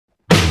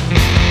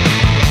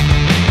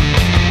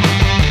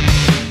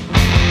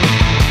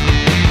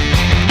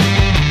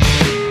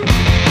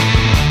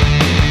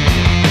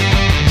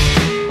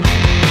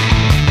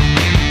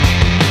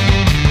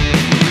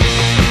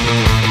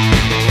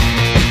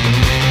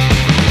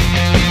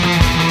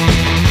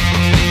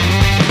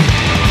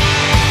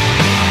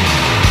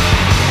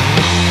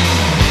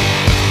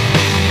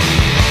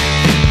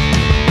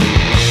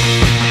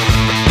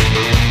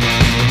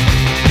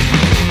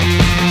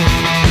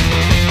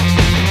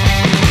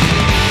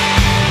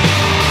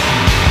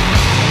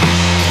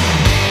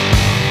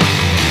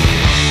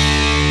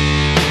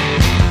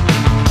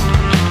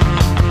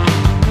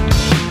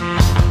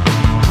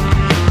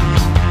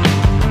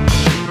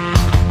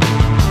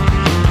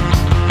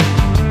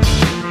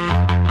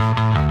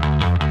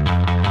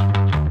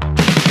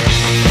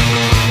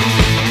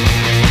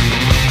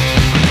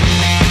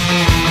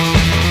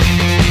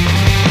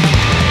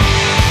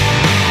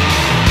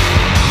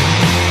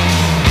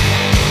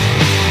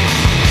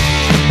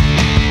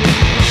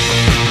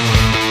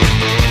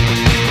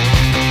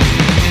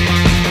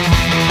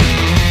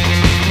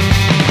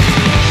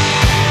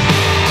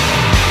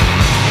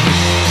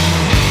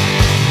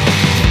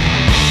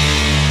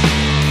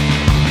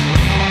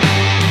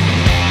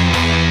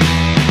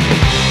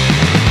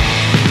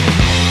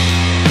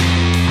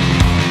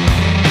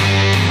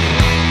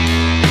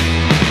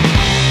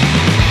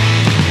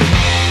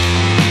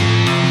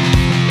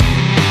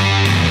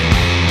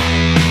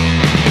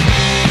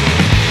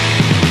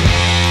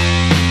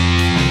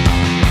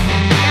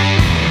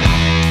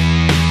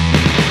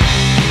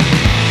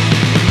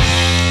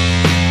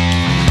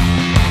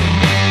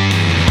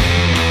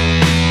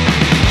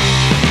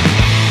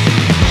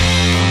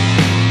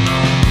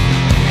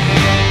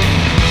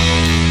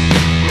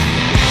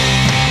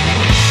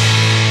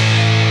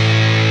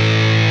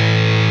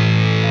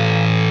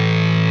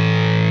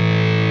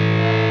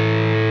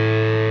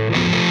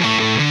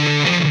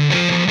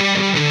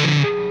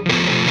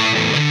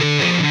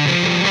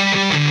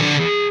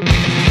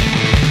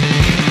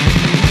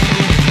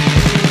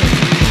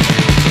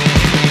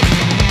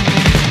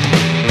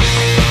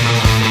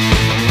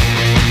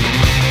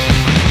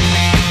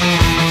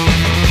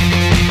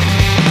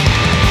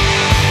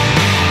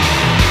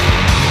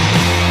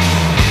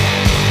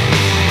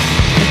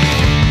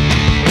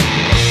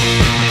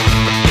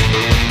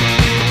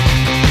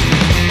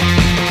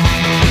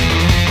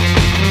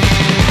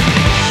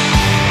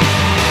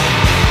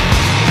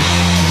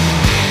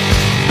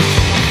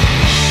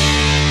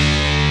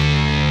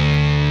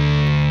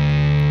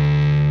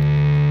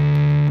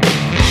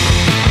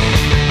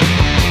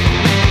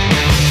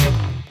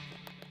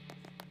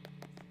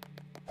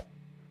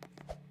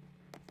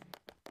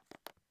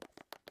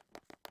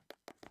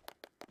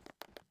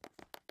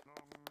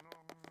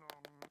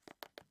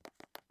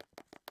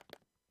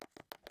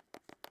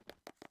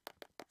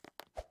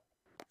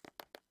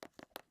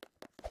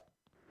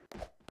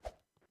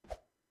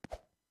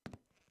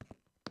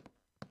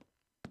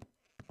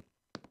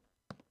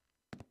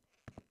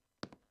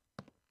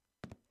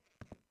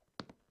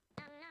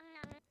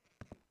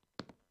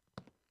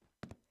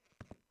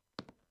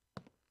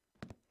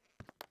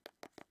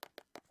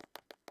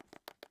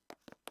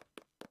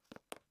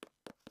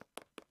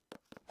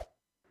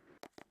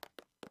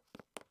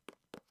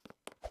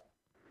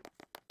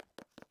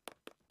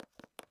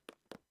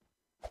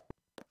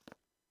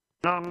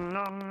Nom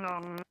nom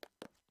nom.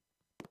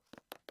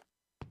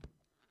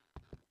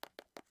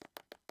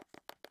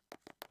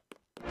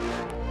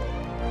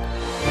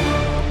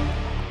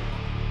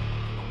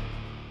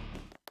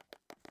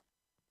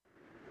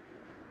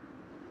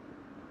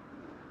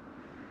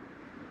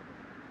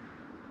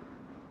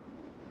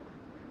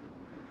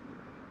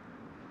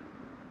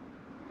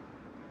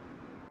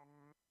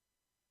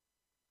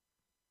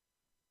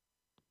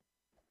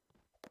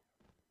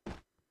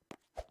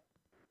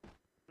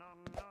 Nom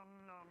nom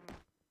nom.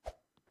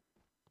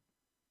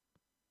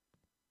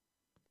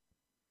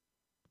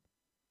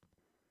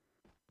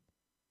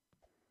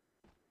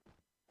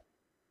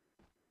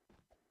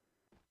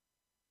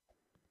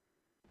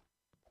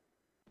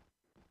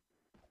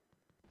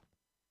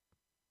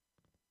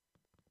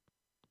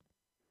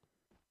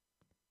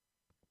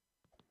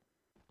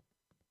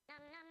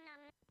 Nom nom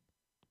nom.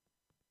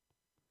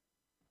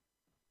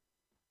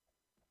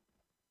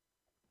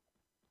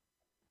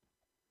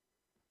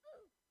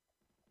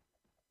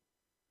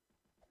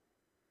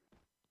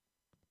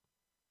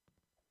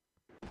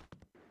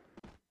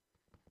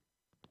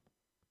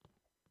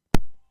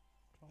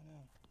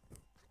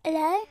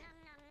 Hello?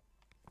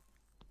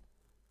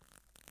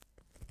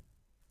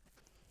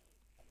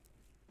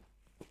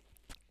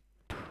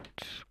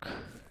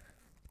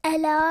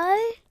 Hello?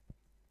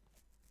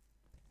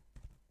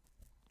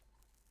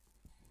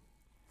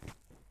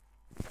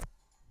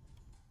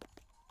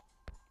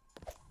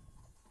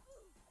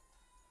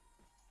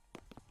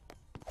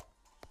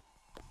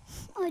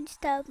 I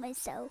disturbed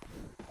myself.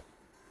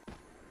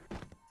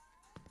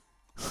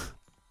 Yeah,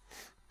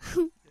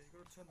 you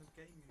gotta turn the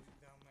game music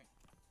down, mate.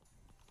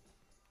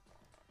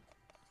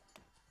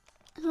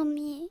 It's on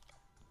mute.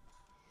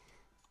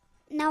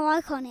 Now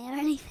I can't hear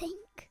anything.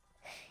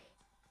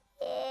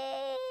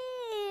 Yay!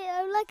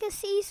 I'm like a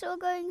seesaw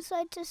going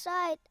side to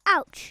side.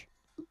 Ouch!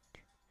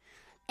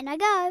 In I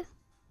go.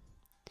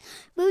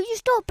 Will you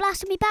stop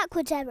blasting me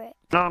backwards, Eric?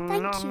 Nom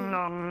Thank nom you.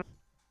 nom.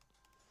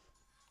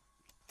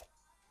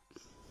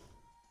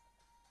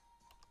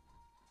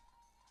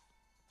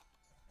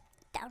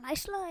 Down I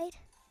slide.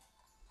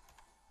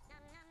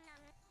 Nom nom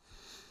nom.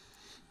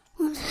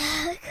 One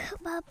sec.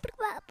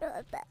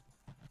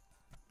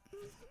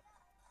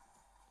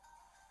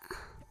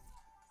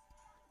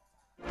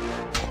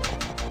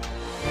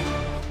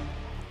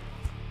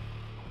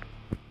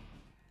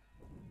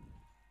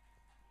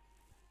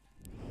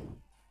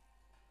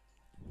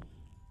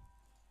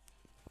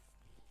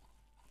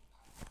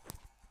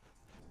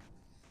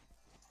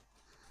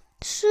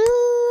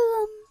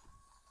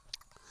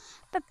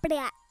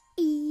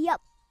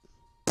 Yup.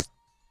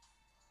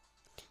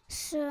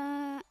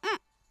 So,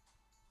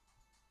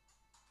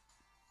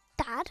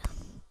 Dad,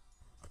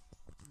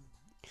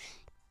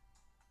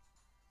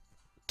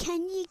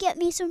 can you get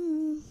me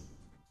some?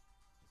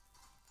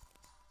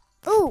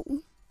 Oh,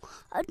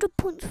 100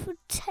 points for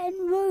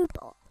 10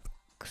 Robux.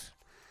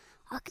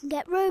 I can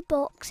get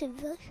Robux in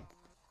the.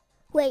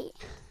 Wait.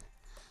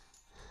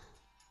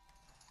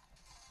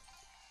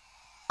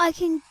 I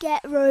can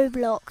get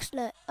Roblox,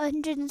 look,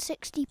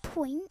 160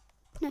 points.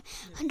 No,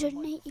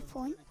 180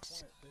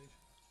 points.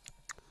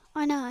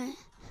 I know.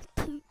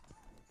 Poop.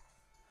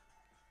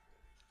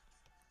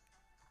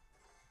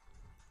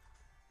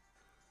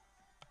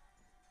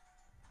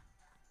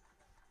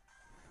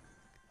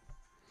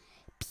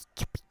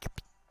 Pika, pika,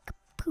 pika,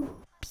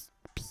 poo. Pika,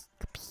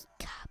 pika,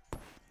 pika, poo.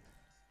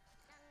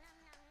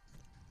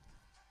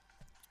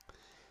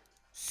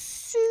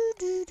 Soo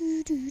doo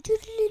doo doo doo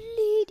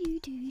lily doo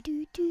doo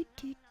doo doo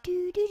doo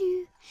doo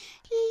doo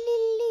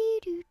lily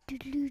doo doo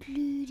doo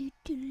doo doo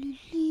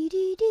doo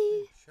doo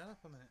doo. Shut up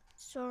a minute.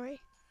 Sorry.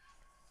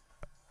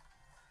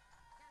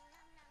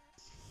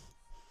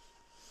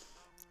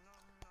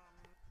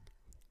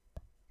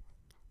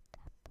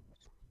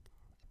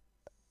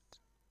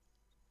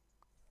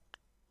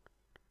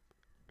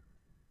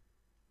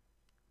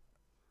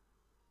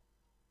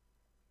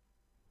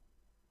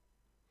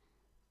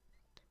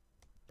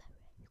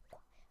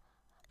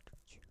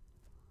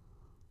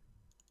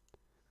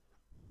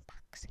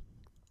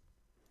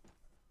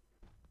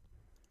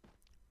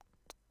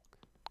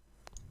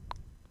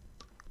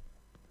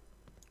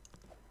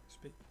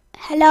 Speak.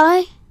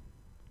 Hello?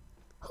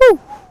 Who?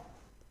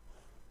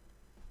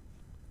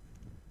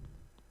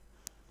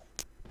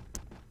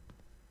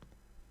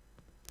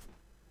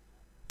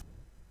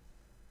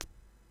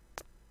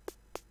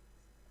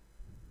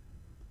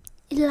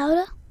 Is it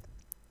louder?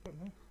 Don't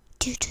know.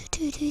 Do, do,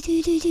 do, do,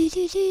 do, do, do,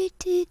 do, do,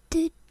 do,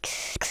 do.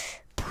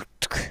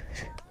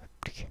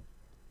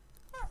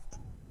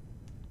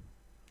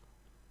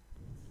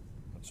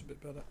 That's a bit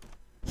better.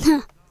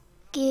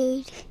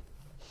 Good.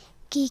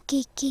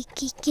 Giggity,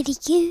 giggity,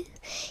 goo.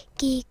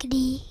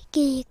 Giggity,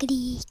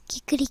 giggity,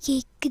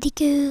 giggity, giggity,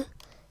 goo.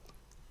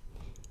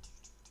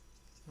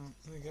 Oh,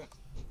 there you go.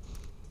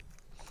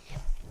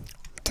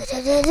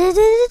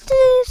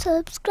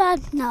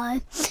 Subscribe. No,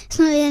 it's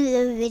not the end of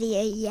the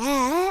video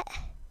yet.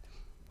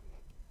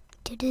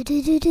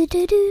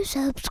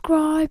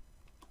 Subscribe.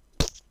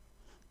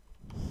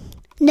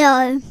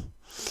 No,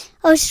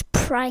 I was just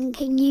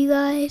pranking you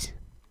guys.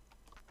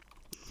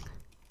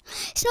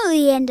 It's not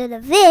the end of the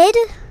vid.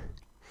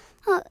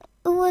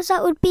 Otherwise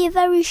that would be a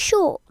very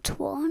short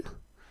one.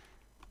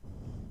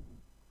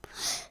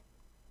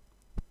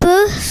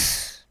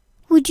 Bus,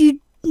 would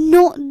you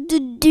not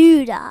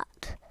do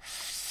that?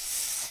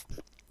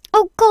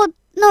 Oh God,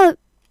 no,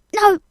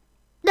 no,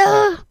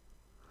 no.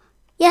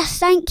 Yes,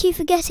 thank you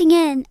for getting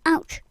in.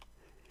 Ouch.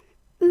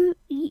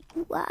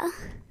 Wow.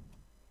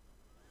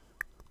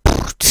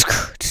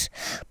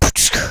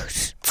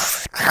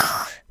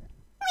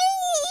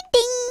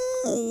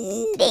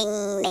 Ding,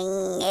 ding,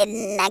 ding,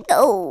 and I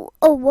go.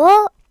 Oh,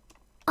 what?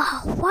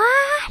 Oh,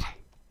 what?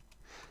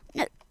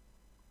 No.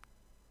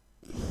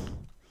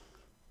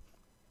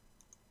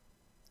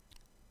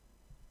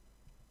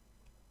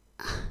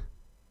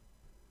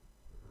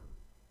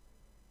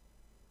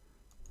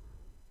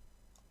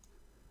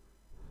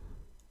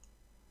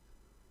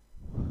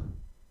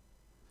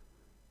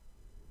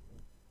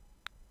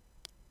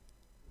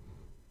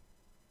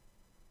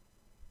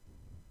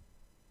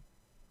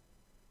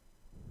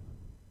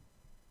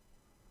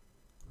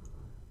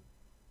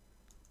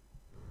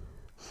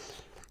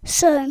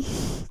 So,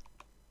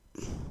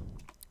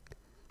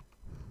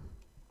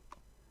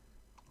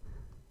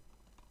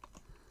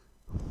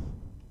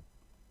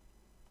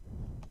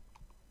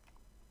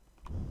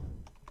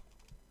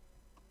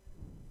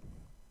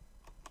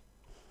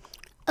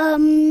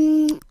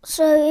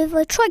 so if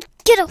I try to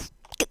get off,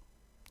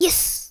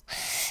 yes,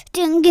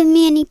 didn't give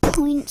me any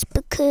points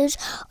because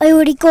I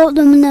already got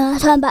them and then I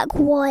turned back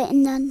white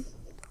and then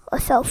I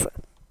fell through.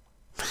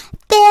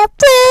 They're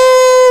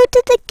through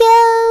to the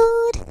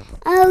gold.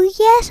 Oh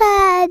yes,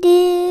 I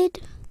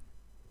did.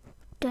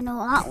 Don't know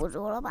what that was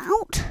all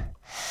about.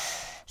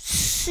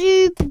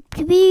 Super.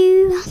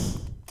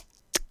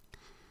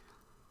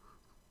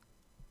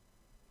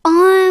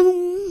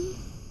 I'm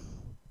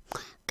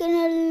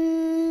gonna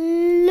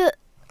look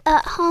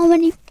at how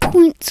many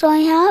points I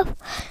have.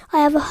 I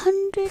have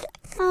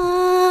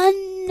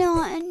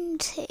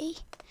 190.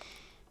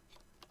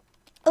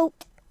 Oh,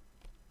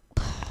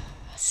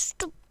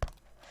 stop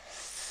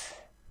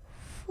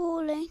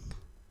falling.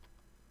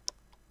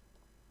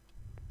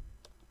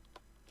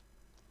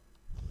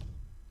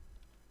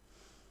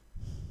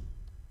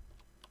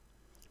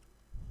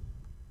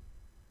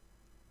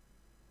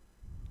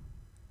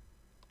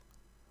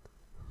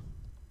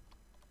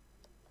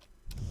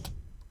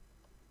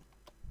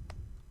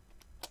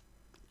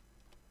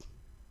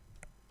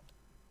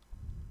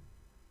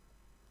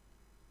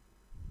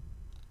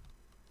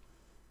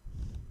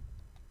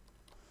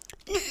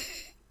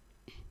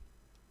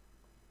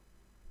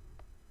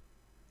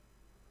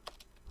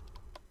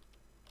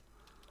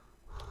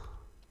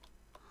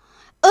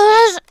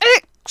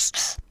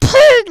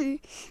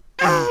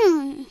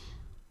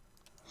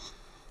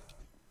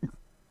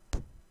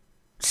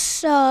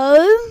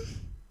 So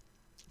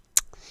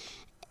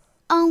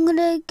I'm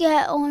gonna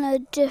get on a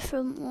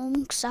different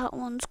one because that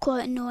one's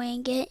quite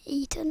annoying. Get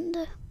eaten.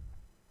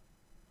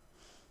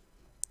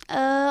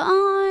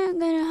 I'm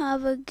gonna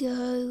have a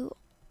go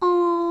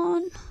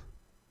on.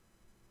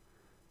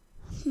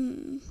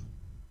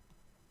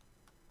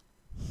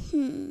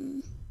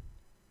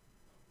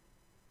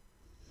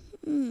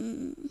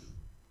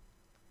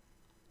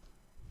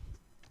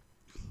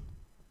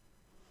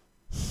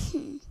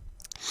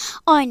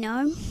 I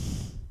know.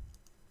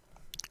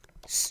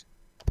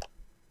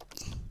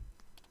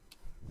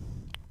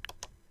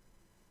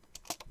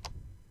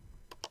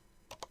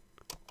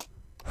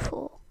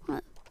 Four.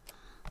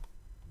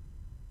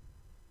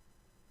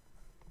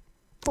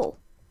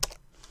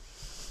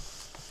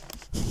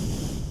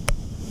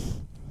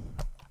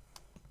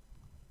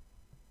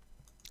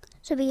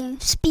 So we're going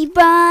to speed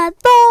ride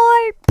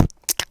board.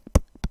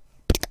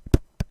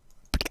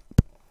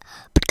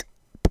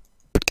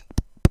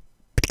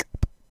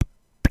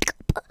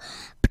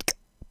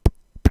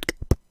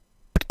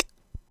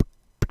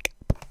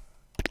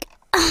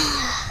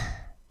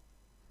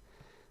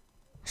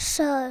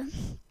 So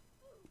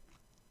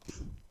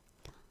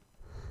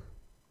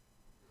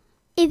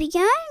here we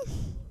go.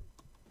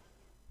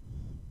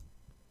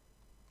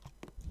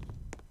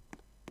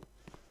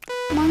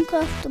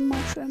 Minecraft the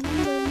mushroom.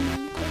 I'm going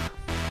Minecraft.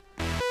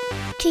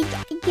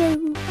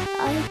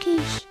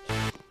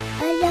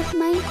 I love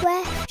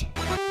Minecraft.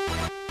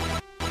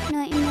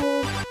 Not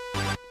anymore.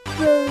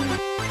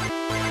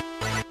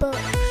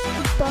 Roblox.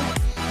 But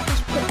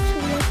this book's a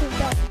little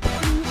bit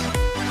please.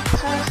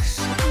 Pass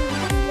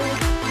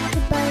to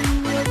buy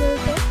more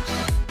Roblox.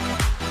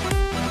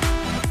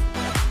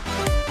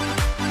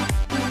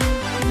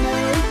 No.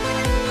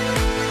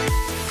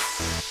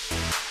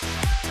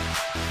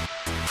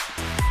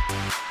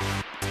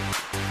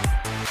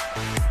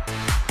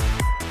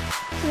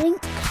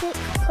 Link click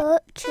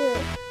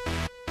purchase.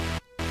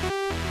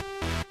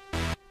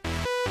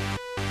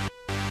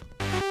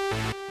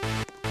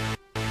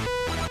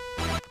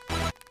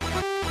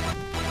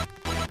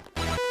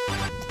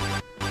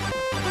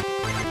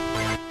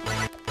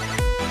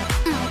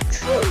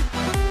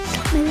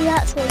 Maybe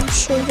that's what you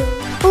should do.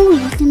 Oh,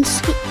 you can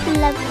skip the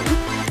level.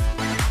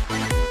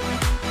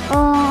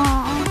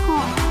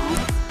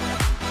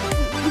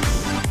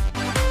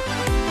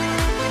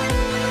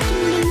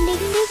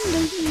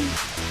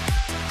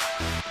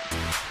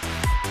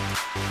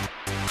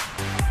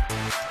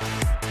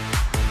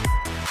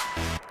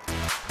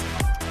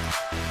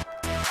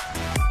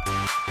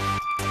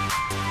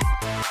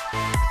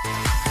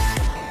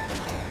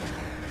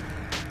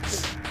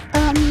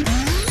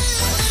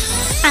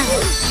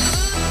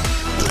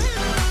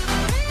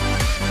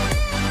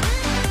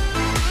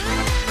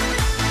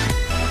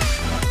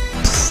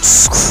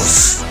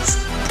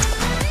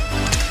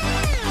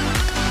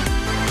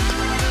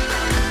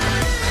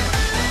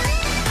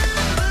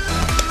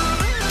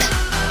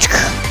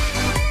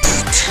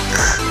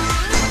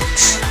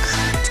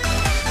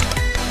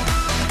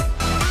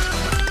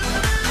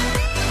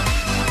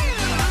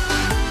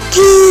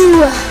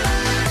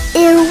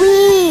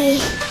 Here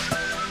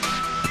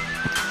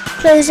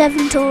close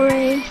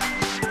inventory.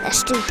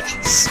 Let's do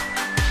this.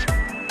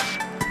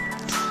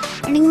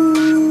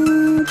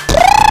 Ding.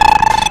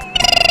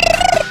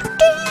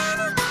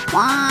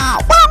 Wow.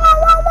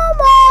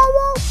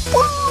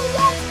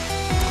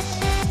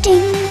 Ding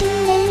ding ding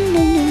ding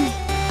ding.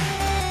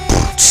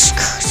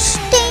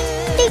 Ding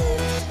ding ding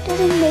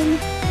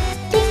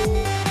ding ding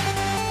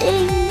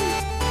ding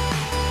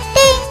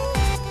ding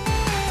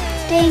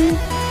ding.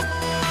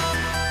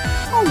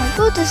 Oh my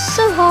god, this is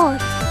so hard.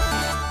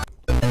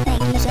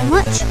 Thank you so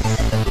much.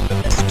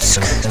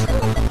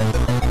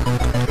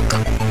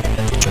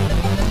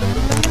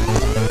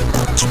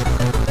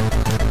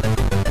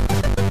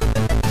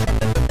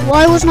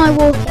 Why wasn't I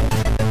walking?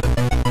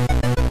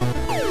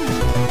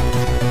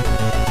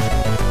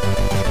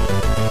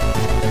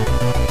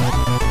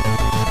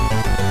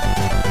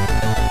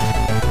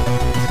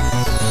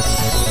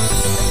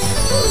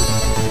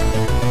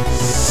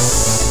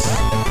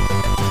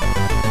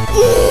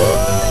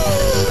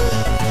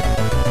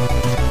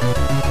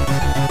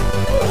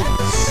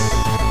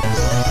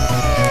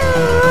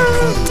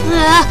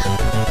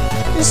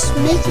 This is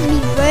making me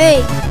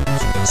rage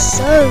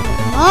so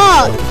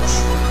much.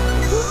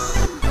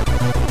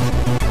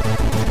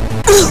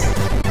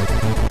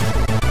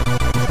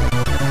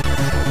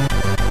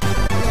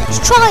 Let's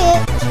try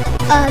it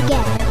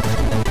again.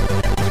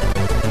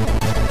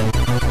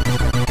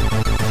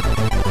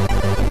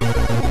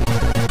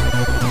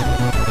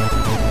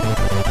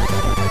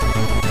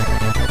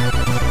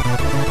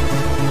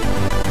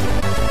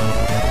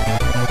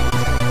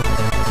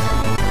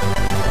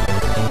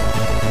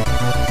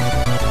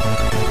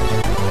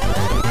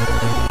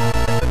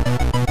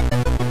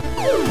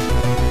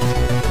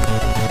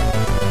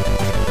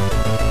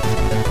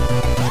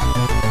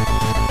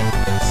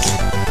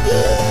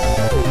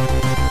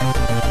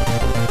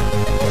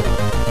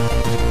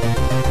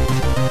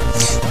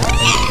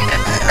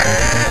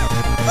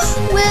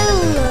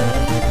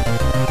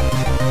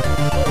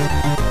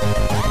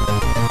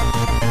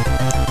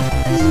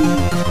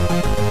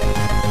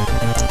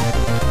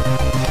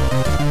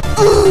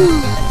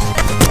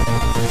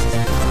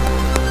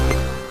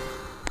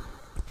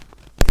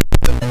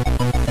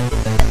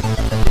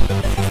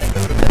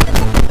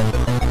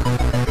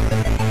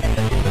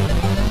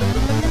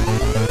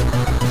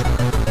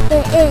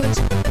 It is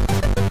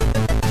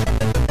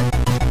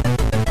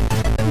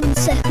 1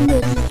 second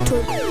little.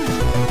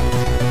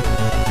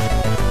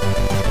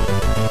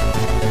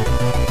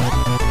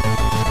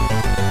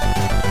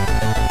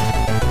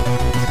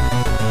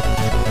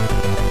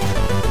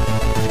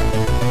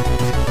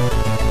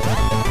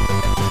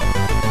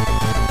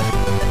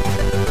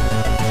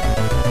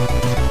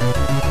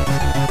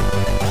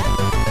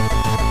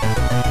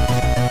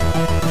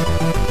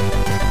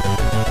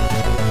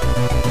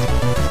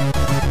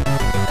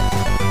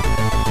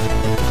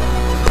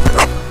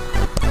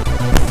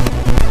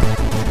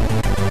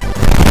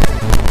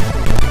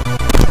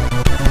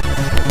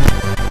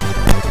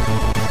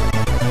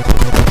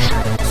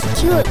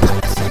 Secure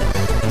person.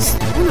 So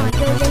when I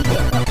go, they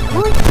get up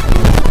my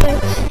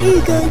you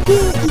go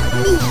get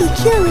me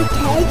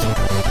security.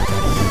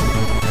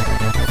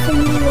 From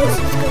the US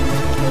is going to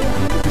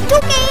be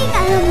talking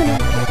and I'm gonna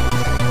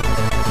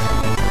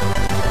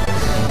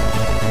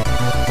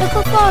look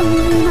how far I'm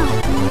moving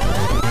out.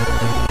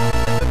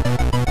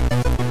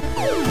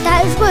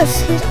 That is worse.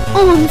 His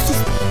arms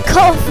just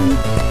cut off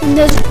and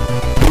there's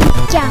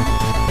jam.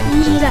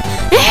 And he's like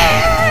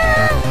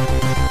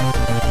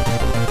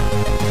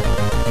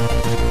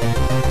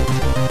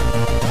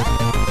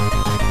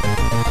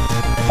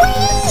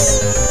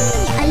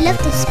I love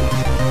this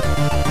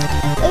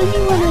map. Only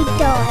when I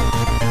die.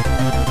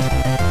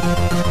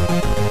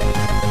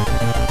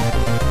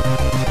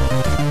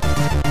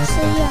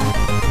 So yeah.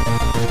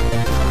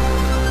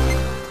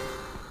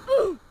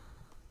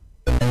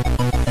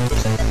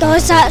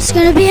 Guys, that's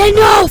gonna be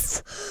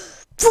enough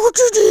for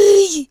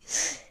today.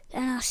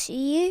 And I'll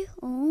see you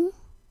all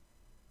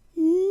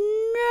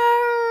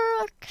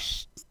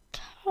next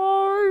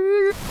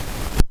time.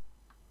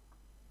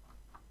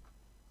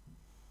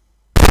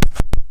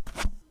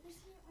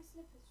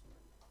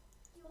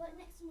 Like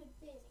next to my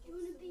bin. You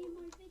want to be in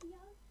my video?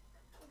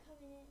 I'm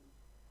coming in.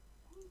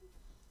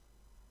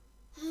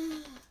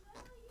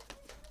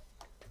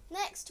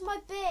 Next to my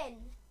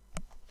bin.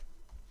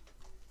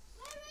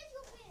 Where is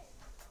your bin?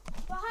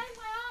 Behind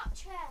my art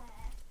chair.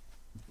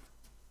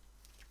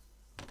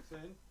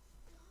 Then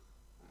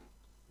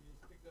you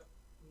pick up,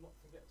 not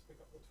forget to pick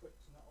up the Twix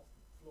and that off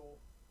the floor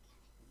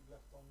that you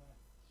left on there.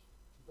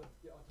 You don't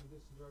forget I can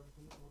listen to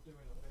everything that you're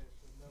doing up here,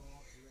 so no one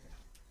else doing it.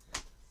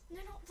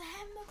 No, not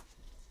them.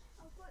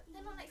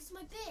 They're not next to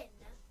my bin.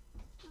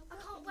 I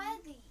can't wear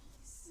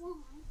these. Why?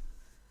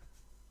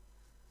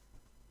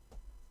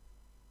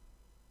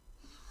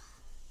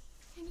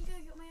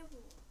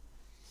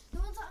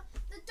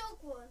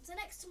 one. So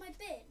next to my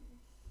bin.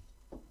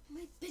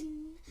 My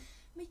bin.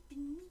 My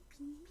bin. My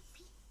bin. My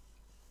bin.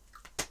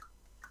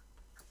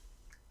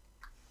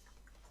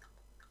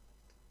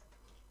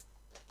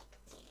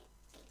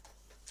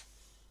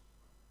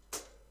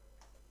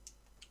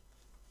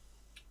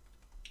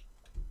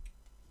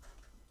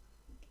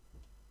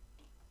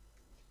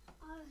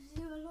 I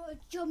do a lot of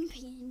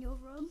jumping in your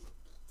room.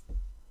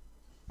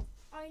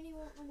 I only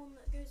want the one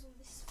that goes on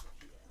this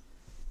here.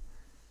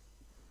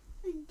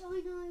 And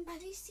Dino.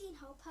 Have you seen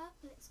how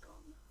purple it's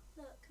gone?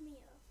 Look, come here.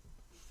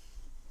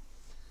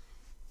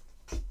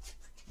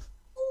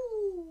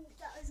 Ooh,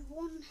 that is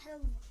one hell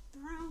of a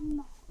brown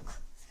mark.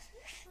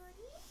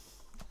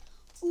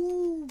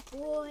 Ooh,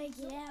 boy,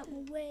 get out of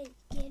the way.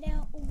 Get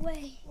out of the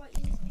way. Right,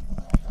 you need to be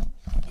quiet.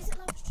 Is it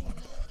live streaming?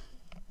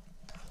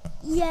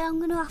 Yeah, I'm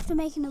gonna have to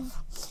make another.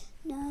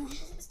 No.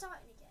 Is it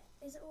starting again?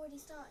 Is it already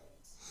started?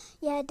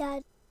 Yeah,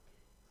 Dad.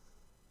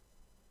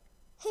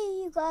 Hey,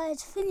 you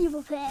guys, Finley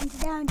will playing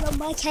today and enjoy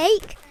my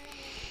cake.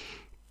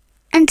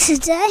 And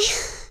today,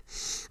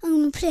 I'm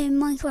gonna play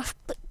Minecraft,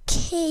 but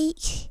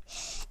cake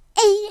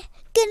ain't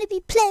gonna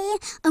be playing.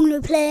 I'm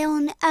gonna play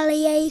on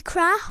LEA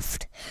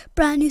Craft,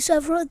 brand new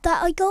server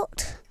that I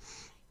got.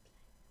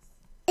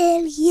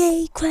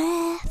 LEA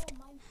Craft.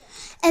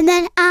 And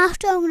then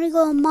after, I'm gonna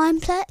go on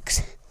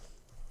Mineplex.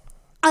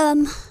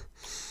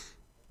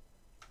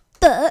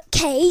 But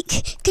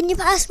Cake, can you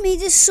pass me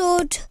the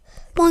sword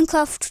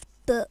Minecraft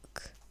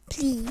book,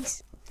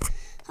 please?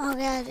 I'll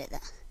get it there.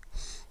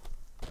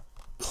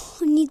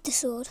 I need the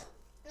sword.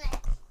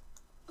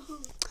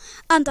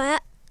 And I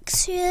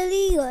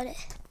actually got it.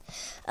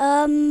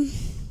 And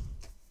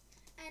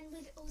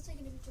we're also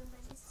going to be joined by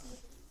Mr.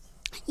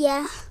 Nibbles.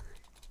 Yeah.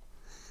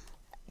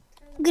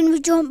 I'm going to be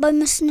joined by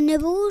Mr.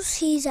 Nibbles.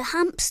 He's a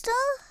hamster.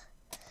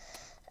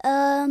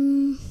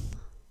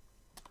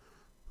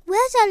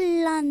 Where's a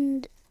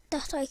land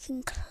that I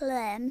can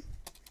claim?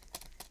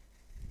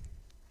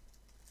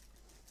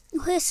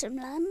 Oh, here's some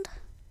land.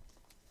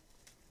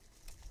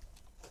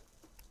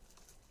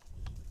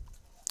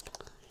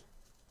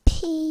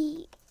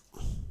 P/P.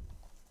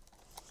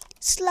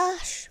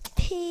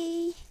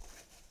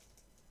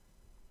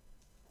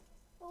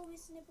 Oh,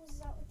 Mr. Nibbles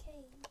is out the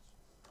cage.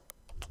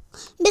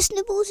 Miss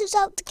Nibbles is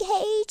out the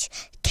cage.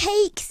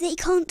 Cake, they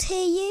can't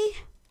hear you.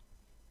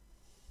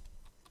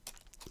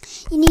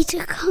 You need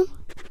to come.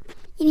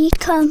 You need to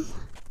come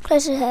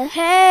closer to her.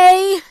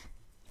 Hey!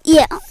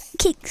 Yeah,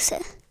 Cake's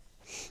here.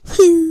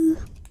 Who?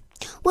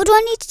 What do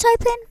I need to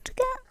type in to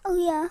get? Oh,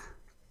 yeah.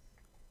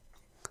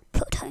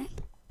 Put home.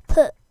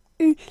 Put.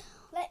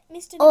 Let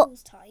Mr.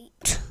 Nibbles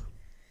type.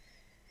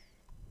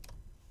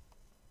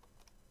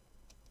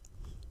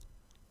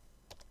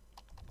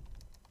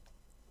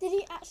 Did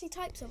he actually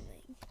type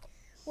something?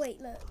 Wait,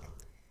 look.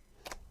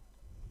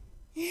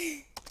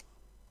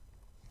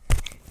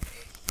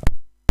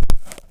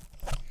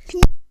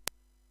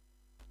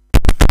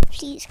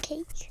 Please,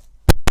 Cake.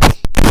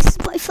 This is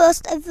my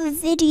first ever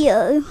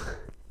video.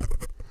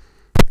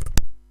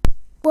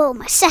 Well,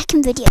 my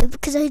second video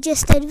because I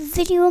just did a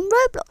video on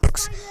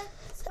Roblox.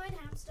 Spider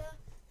hamster.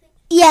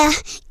 Yeah,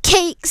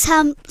 Cake's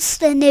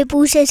hamster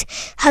Nibbles is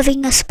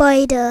having a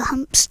spider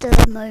hamster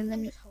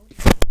moment.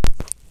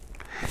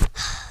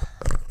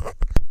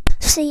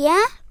 So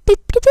yeah. Beep,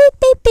 beep, beep,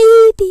 beep,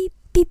 beep, beep,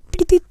 beep,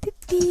 beep, beep,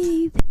 beep,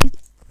 beep.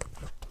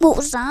 What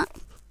was that?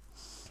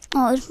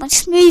 Oh, it's my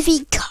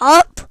smoothie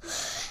cup.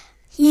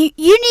 You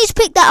need to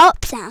pick that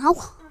up now.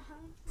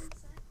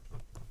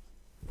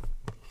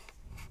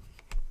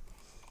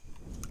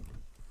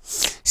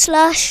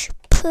 Slash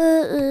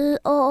put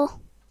or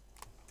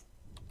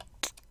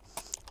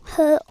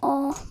her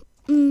or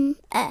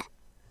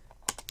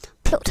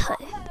plot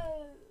hole.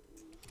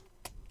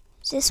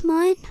 Is this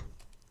mine?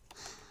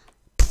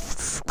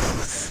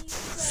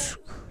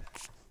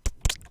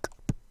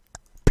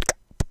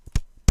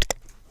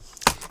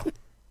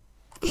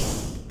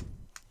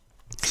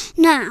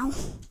 Now,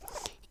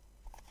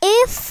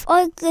 if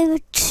I go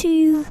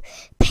to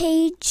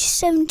page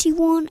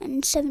 71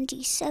 and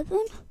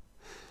 77,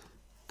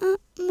 at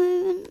the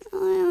moment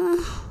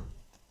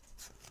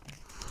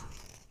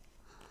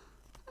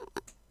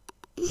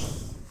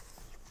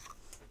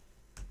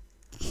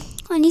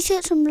I need to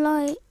get some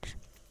light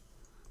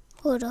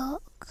or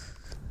dark.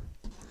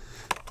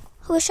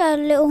 I wish I had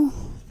a little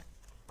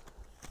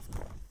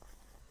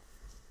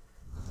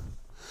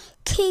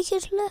cake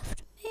had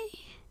left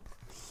me.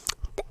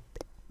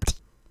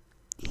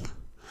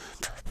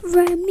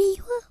 Remy,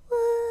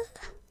 what?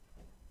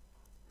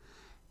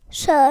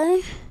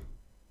 So,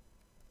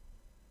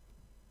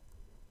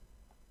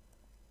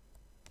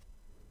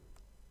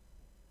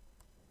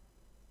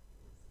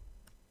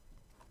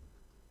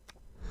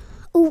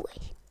 oh wait.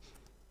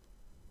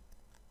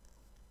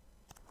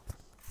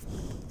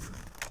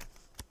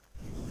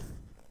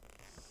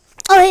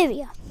 Oh, here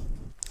we are.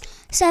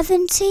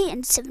 70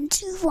 and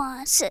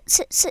 71.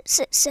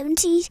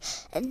 70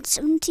 and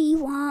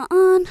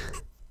 71.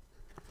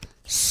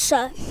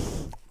 So,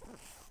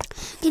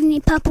 give me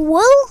purple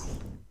wool.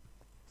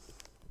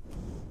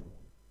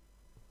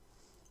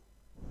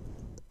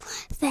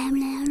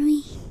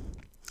 family.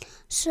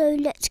 So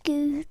let's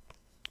go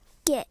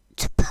get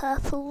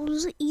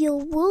Purple's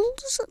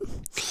earwolves.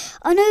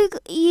 I know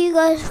you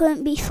guys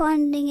won't be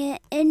finding it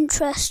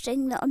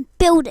interesting that I'm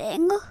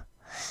building,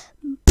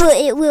 but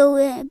it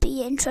will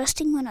be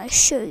interesting when I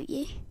show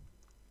you.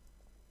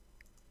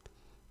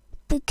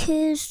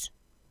 Because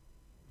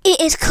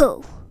it is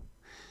cool.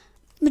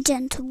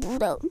 Magenta wool,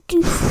 that'll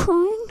do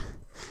fine.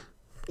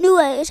 No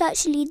way, it's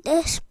actually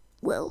this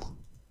wool.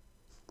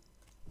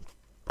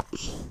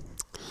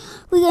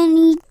 We're going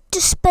to need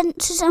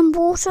dispensers and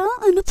water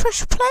and a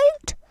pressure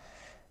plate.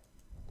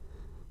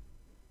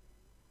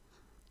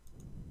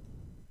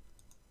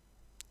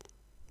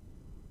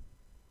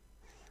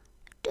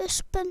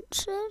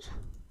 Dispensers.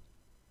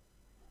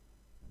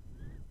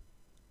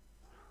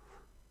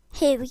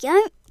 Here we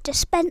go,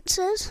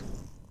 dispensers.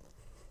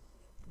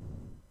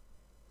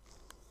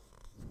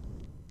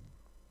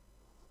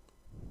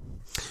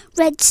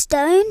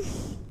 Redstone.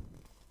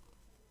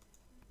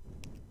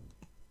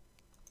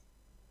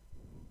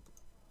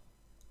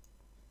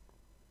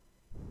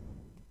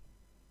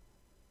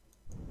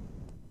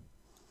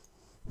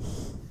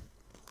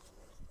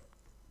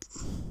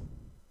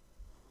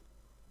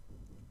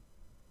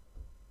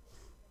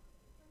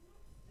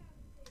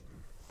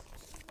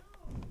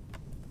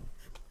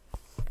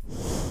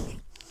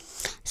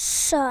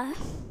 So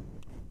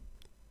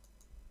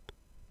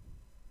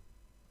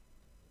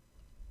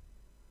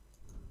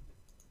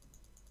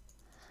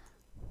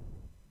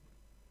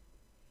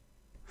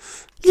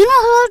you're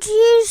not allowed to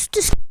use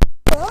the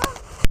speaker?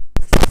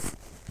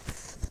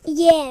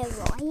 Yeah,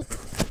 right.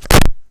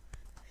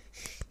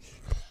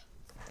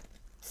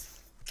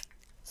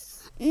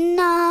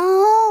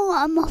 No,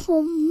 I'm off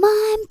on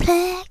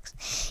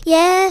Mineplex.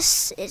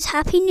 Yes, it's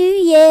Happy New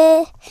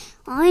Year.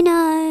 I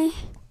know.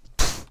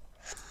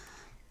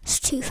 It's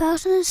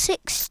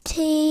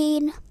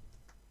 2016.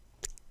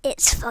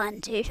 It's fun,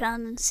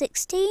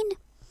 2016.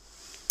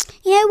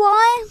 You know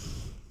why?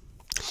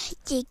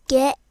 You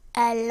get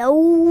a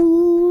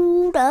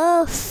load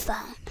of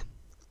fun.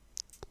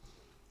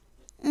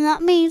 And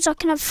that means I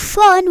can have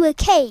fun with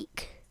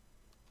cake.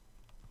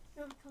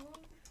 No, I can't.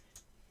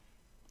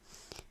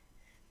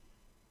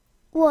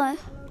 Why?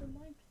 Allowed in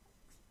mine.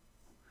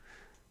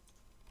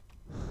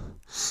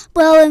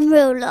 Well, in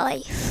real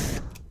life.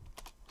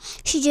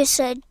 She just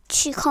said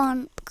she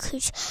can't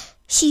because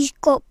she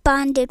got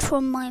banned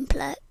from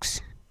Mineplex.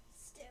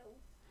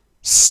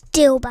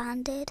 Still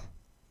banned. Well,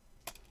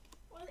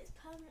 it's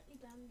permanently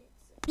banned.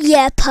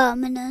 Yeah,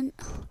 permanent.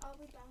 I'll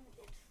be banned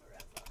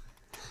forever.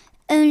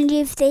 Only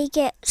if they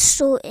get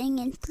sorting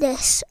in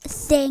this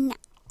thing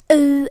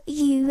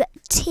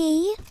OUT.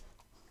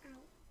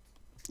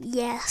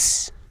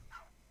 Yes.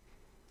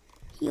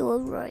 You're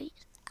right.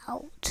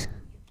 Out.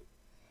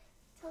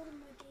 Tell them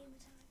my gamer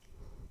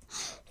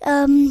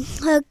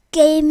tag. Her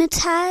gamer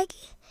tag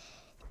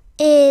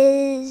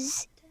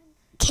is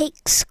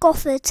Cake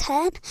Scoffer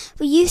 10.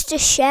 We used to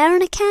share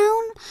an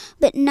account,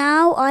 but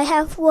now I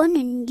have one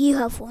and you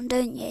have one,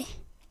 don't you?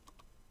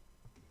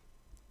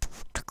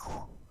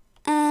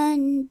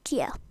 And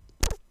yeah.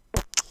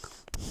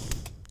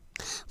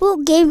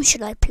 What game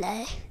should I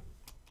play?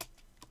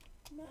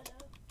 Murder.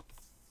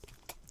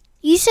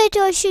 You said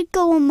I should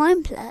go on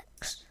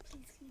Mineplex.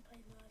 Please can you play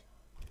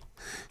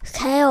murder?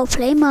 Okay, I'll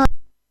play my.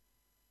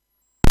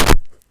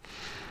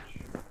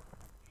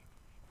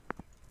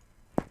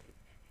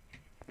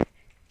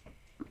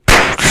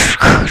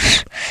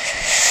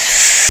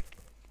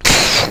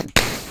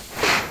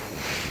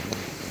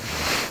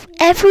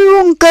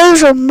 Everyone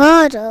goes on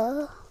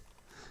murder.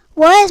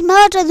 Why is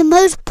murder the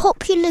most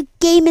popular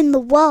game in the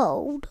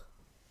world?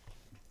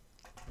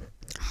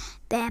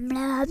 Them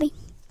loving.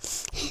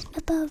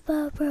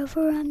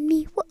 Brother and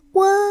me.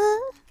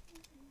 What?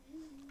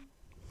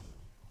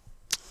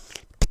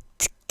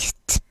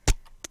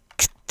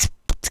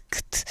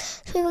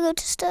 So we go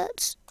to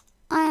stats.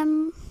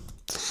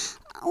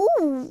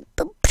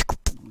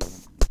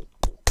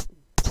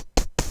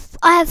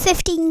 I have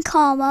 15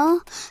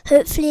 karma.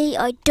 Hopefully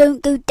I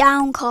don't go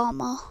down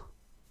karma.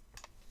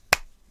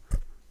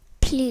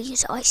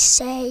 Please, I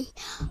say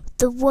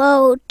the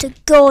world to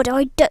God,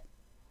 I don't.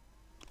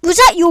 Was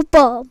that your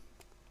bomb?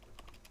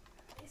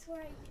 It's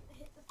where I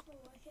hit the floor.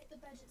 I hit the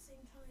bed at the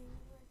same time.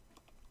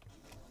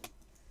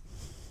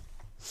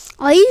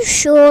 Are you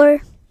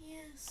sure?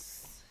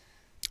 Yes.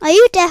 Are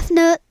you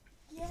definite?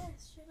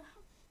 Yes, shut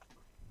up.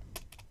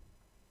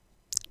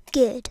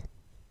 Good.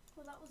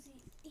 Well, that was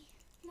easy.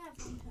 Now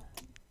one turn.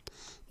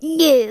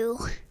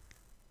 No.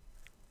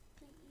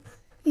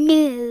 Please.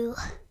 No.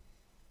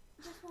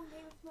 Just one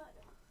game of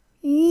murder.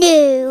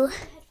 No. Put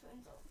the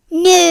headphones on.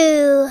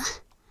 No.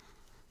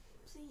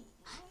 Please.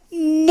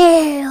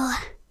 No.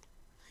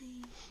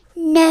 Please.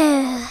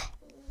 No.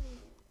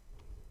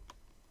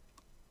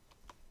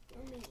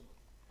 Kill me.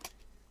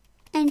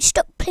 And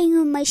stop playing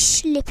with my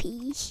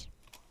slippies.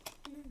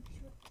 No,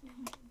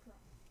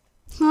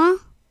 no. Huh? I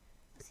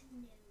said no.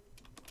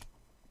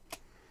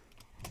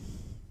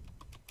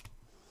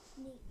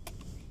 No.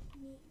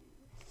 No.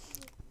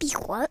 Be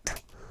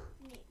what?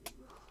 No.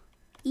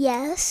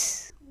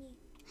 Yes.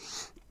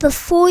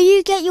 before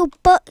you get your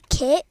butt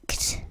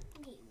kicked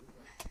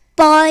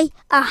by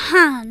a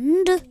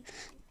hand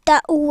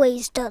that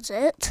always does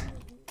it.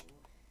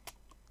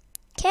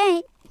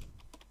 Okay.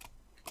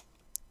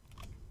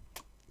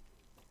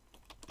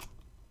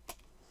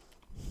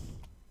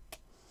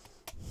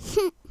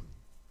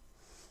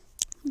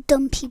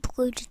 Dumb people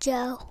go to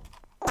jail.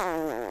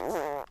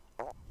 My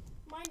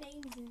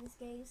name's in this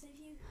game, so if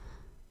you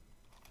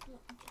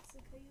not Jessica,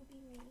 you'll be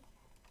me.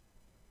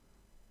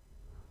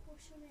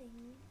 What's your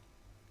name?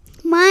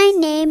 My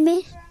name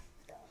is... Go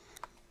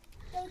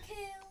kill, go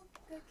kill,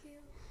 go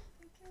kill,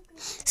 go kill.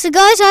 So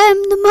guys, I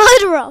am the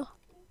murderer.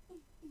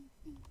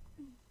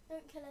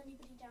 Don't kill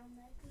anybody down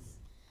there, because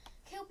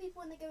kill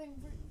people when they go in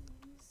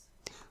rooms.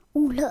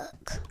 Oh,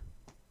 look.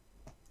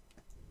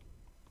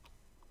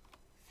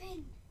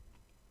 Finn.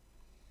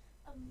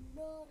 I'm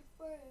not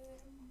afraid,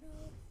 I'm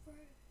not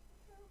afraid.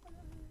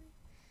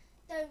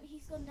 Don't,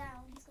 he's gone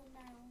down, he's gone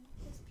down.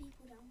 There's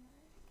people down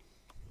there.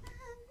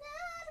 I'm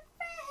not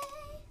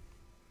afraid.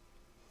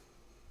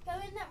 Go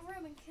in that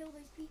room and kill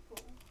those people.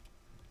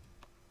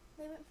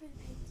 They went through the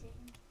painting.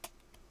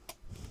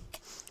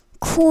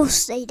 Of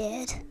course they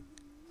did.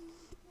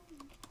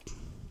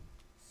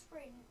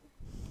 Sprint.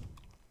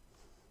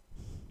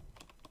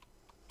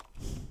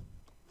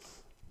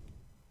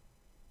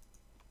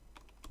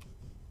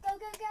 Go,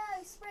 go,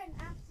 go! Sprint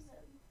after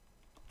them.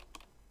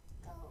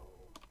 Go.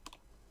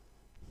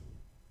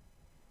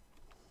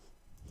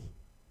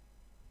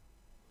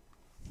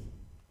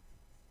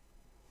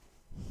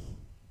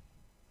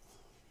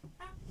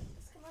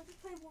 Can I just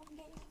play one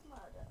game of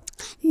murder?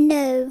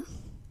 No.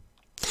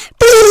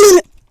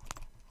 Please.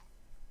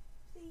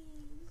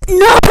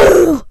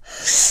 No!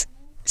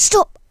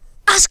 Stop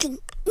asking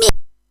me.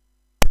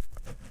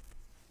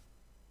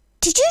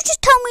 Did you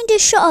just tell me to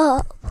shut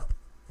up?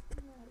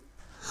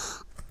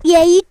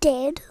 Yeah, you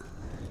did.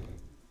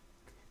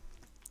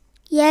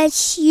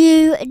 Yes,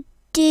 you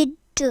did.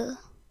 Yes, you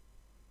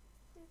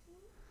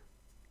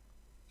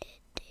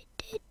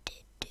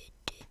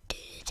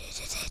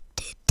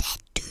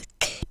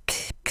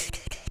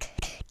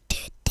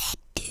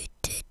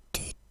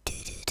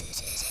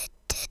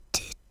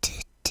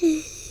did.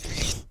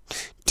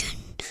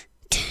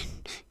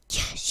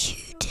 Yes,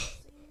 you did.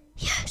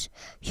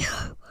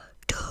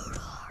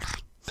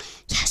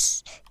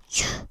 Yes,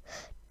 you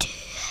did.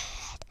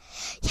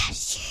 Yes,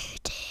 you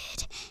did.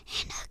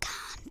 In a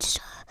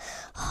cancer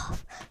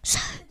of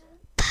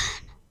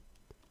burn.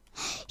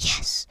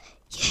 Yes,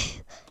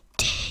 you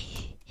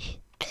did.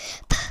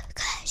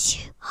 Because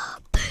you are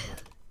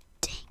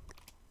brooding.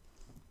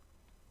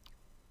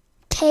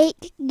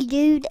 Take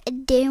you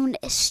down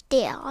the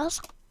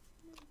stairs.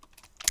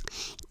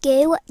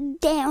 Go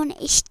down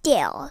the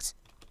stairs.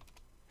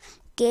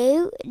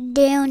 Go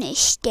down the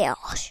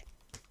stairs.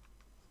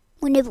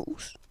 With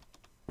nibbles.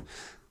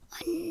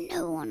 I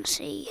never want to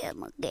see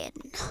him again.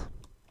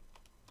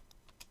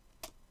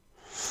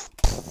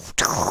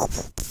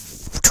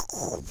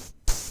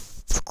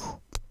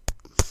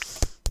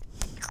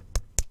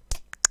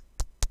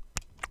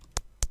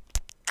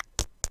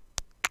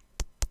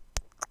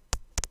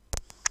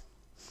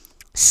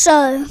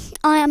 So,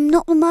 I am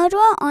not the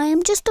murderer, I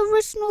am just the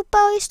original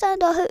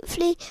bystander.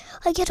 Hopefully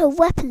I get a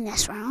weapon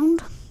this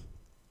round.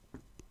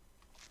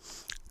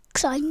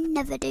 Because I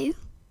never do.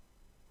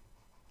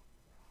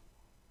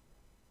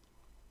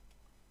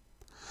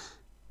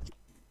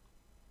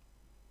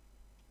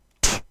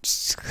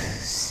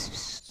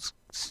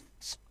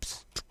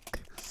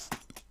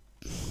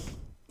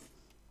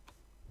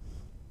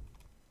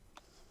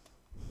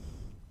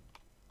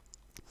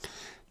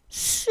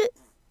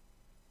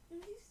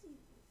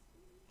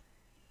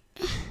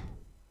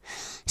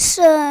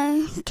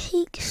 So,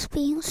 Cake's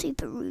being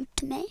super rude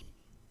to me.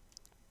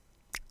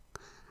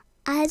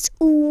 As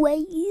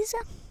always.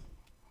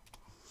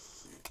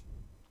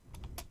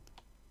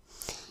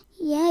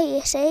 Yeah,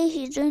 you see,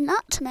 she's doing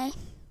that to me.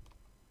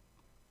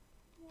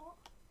 What?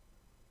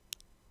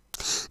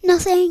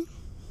 Nothing.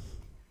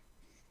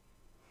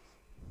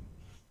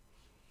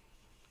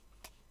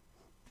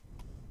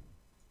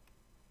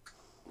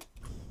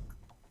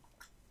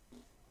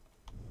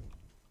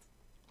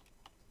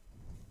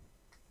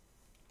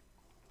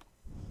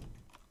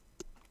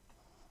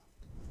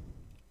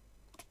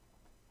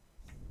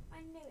 I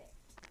knew it.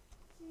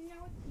 No,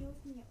 no,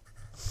 no.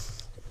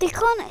 They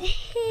can't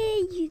hear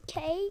you,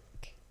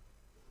 Cake.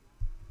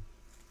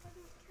 I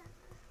don't care.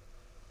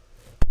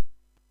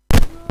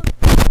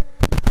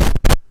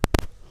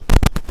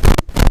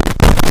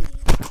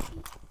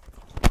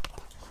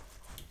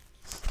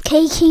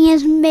 Cakey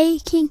is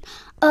making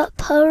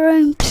up her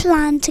own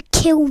plan to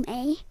kill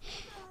me.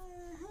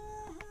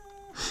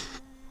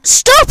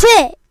 Stop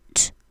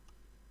it!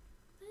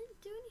 I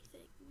didn't do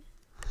anything.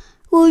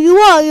 Well, you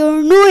are. You're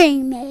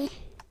annoying me.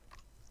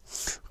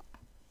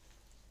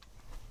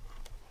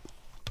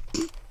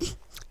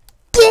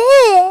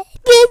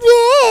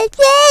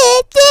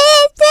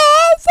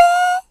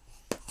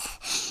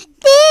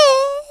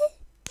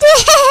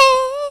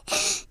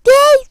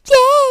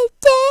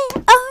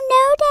 Oh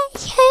no, that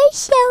hurts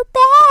so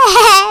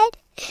bad.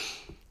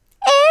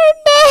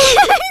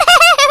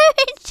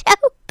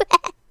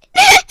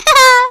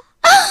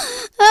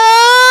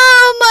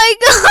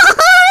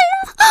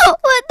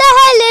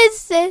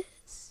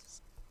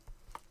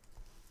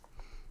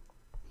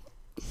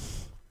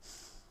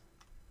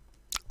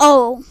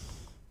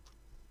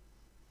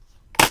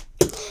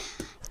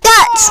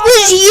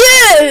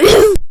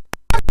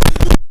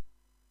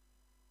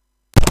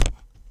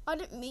 I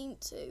didn't mean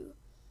to.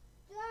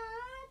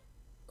 Dad?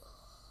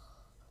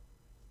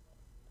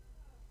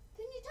 Can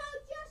you tell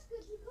Jessica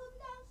to come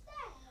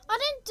downstairs? I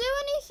didn't do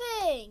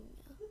anything.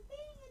 You're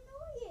being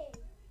annoying.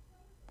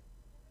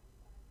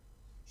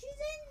 She's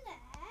in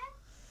there.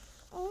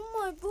 Oh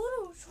my god,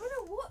 I was trying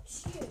to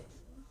watch you.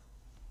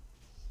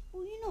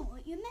 Well, you know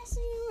what? You're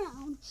messing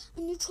around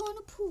and you're trying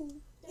to pull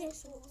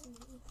this off me.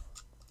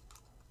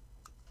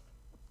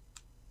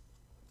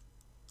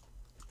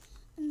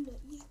 And look,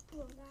 you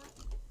brought that.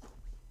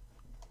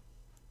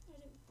 I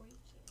didn't break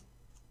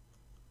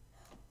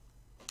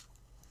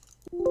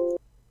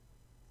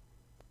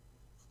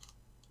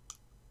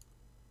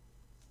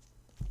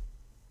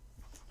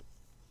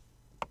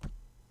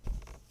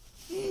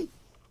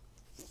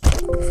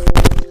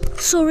it.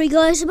 Sorry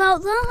guys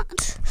about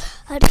that.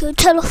 I had to go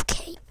tell off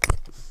cake.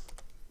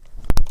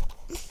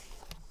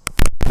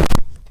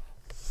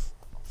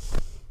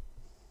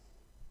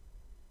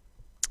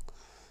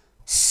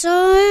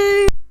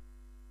 So,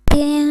 the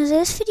end of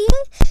this video.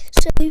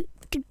 So,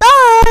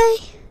 goodbye.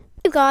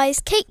 Hey guys,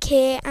 Cake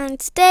here, and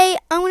today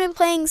I'm going to be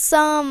playing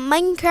some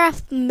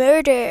Minecraft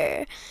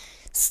Murder.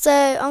 So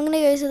I'm going to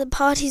go to the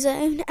party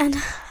zone and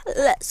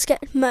let's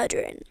get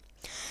murdering.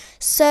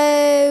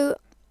 So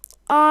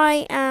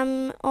I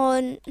am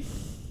on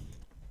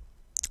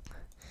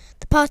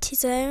the party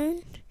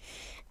zone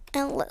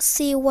and let's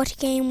see what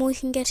game we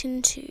can get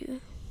into.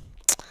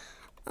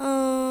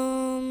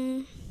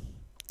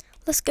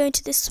 Let's go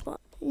into this one,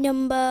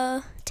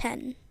 number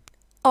 10.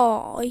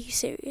 Oh, are you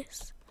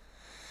serious?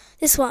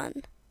 This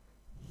one.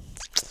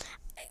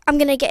 I'm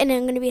going to get in and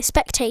I'm going to be a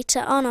spectator,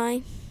 aren't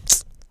I?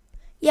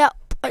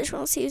 Yep, I just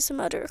want to see some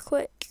murder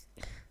quick.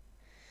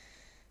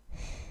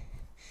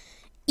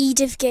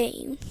 Ediv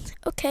game.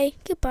 Okay,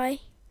 goodbye.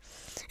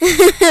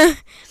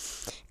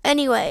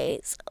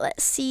 Anyways,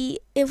 let's see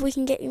if we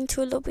can get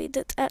into a lobby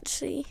that's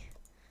actually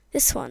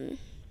this one.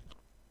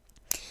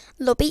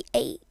 Lobby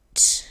 8.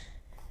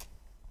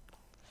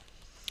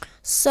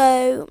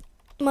 So,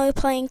 we're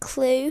playing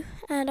Clue,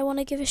 and I want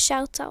to give a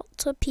shout out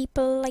to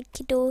people like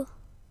you do.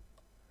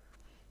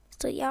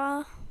 So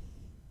yeah.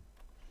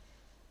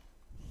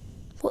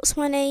 What's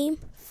my name?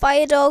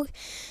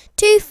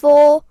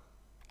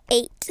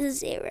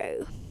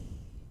 Firedog2480.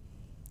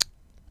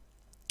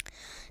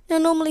 Now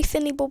normally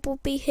Finley Bob will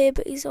be here,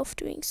 but he's off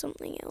doing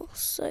something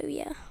else, so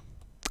yeah.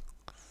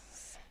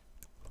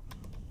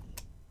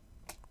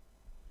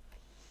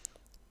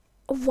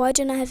 Why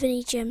don't I have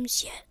any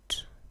gems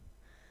yet?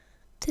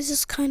 This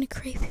is kind of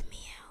creeping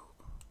me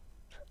out.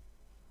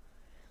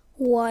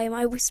 Why am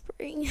I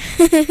whispering?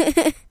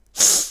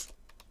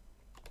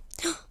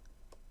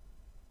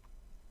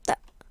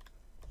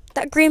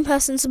 That green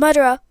person's a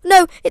murderer.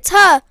 No, it's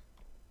her.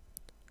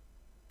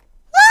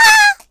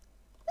 Ah!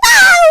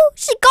 No!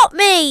 She got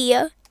me!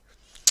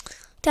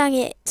 Dang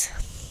it.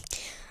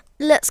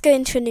 Let's go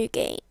into a new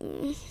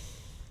game.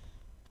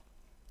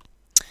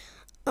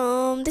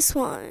 This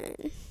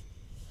one.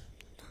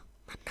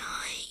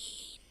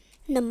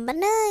 Number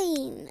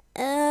 9.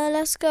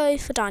 Let's go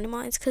for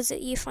dynamites because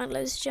you find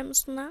loads of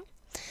gems on that.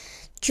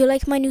 Do you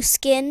like my new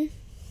skin?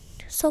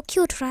 So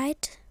cute,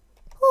 right?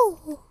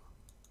 Ooh.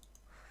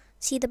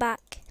 See the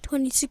back.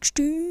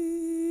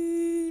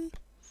 2016.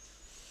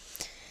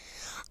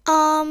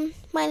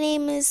 My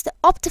name is the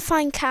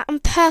Optifine Cat. I'm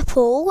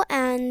purple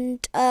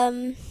and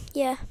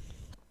yeah.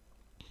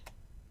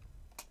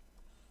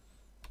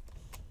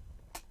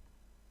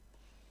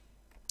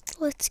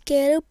 Let's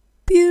get up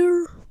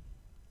here.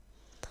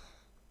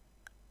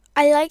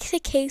 I like the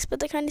cakes, but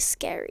they're kind of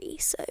scary,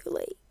 so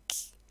like.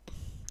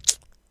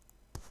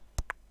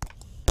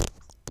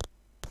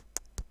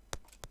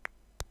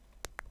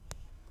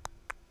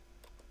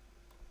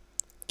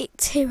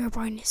 It's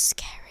Herobrine is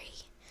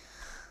scary.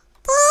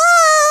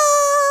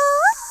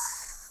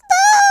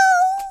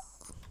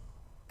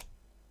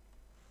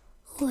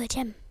 Oh, a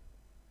gem.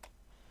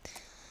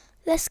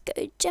 Let's go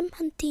gem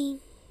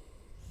hunting.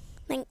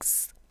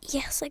 Thanks.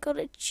 Yes, I got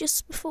it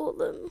just before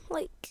them.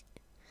 Like,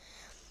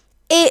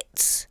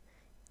 it's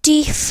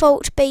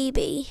Default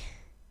Baby.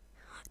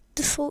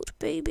 Default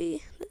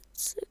Baby.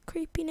 That's a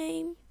creepy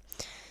name.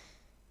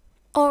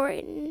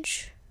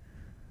 Orange.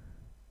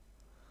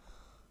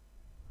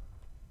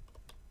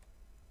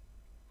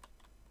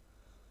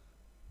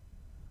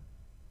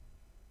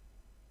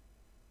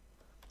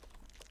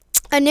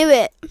 I knew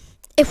it.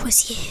 It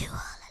was you all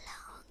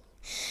along.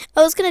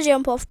 I was going to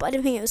jump off, but I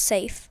didn't think it was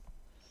safe.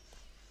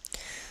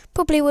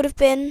 Probably would have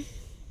been.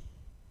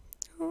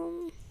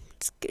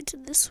 Let's go to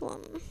this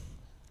one.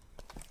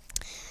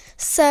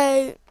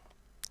 So,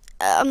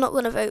 I'm not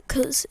going to vote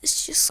because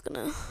it's just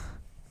going to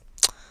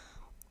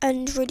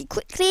end really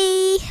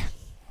quickly.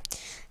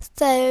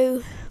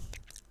 So,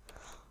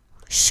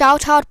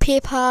 shout out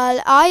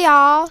people.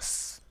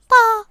 Ayas.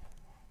 Bye.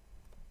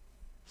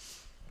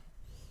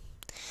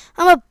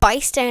 I'm a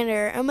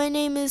bystander, and my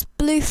name is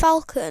Blue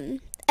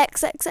Falcon.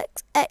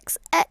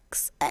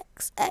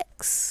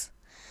 XXXXXXX.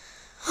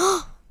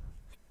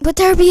 Would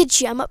there be a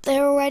gem up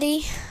there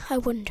already? I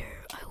wonder.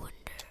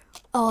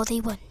 Oh,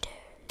 the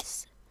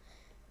wonders.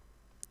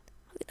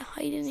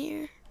 hide in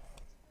here.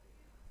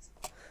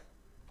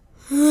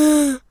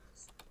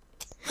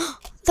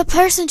 The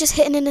person just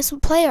hit an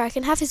innocent player. I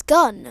can have his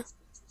gun.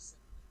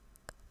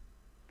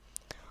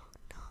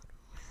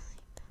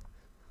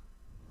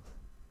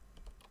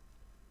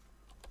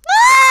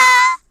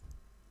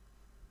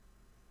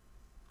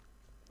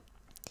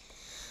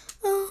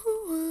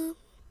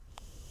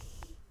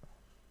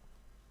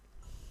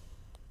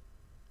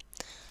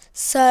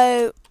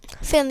 So,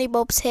 Finley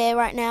Bob's here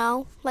right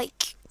now.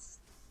 Like,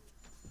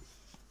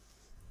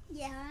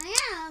 Yeah, I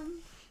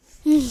am.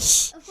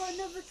 he's I've got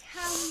another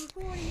cam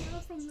recording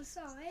her from the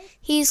side.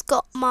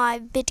 got my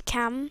vid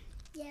cam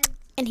Yeah.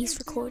 and he's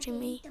the recording bloggy,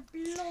 me. The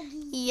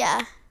bloggy.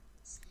 Yeah.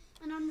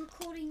 And I'm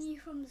recording you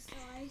from the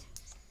side.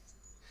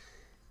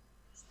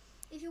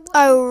 If you're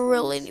I watching it from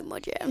really the need more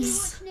If you're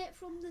gems. watching it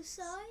from the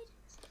side,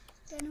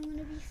 then I'm going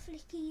to be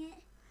flicking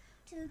it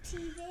to the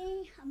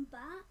TV and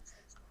back.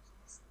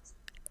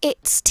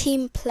 It's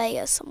team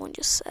player, someone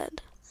just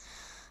said.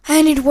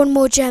 I need one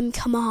more gem,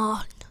 come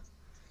on.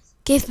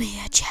 Give me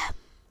a gem.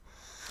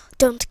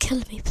 Don't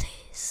kill me,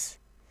 please.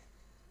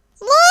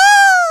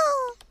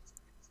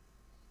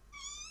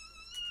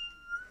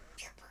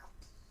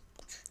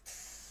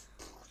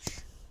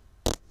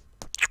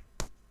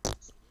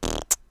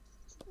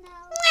 Now,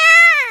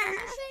 I'm going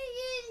to show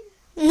you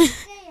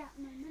day at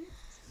the moment.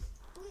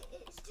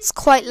 It's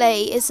quite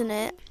late, isn't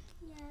it?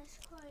 Yeah, it's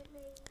quite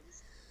late.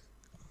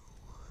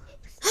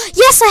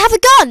 Yes, I have a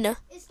gun!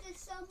 Is this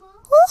summer?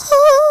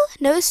 Woohoo!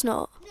 No, it's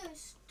not. No,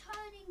 it's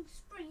turning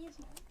spring,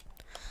 isn't it?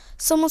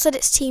 Someone said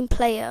it's team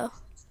player.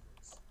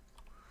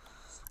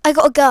 I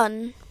got a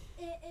gun.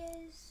 It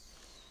is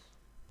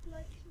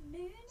like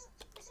noon.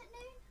 Is it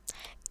noon?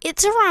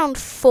 It's around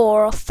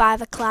 4 or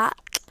 5 o'clock.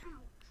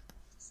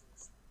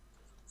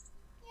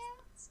 Yeah.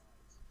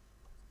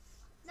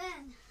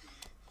 Then,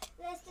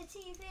 there's the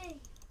TV.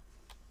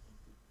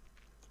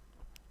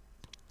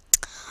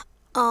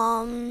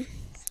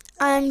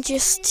 I'm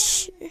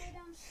just... Go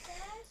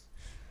downstairs.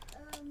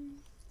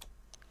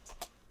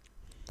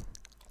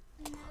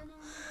 And then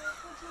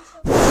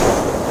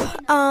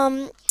I'm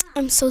gonna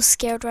I'm so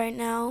scared right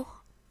now.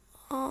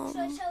 Should I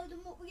tell them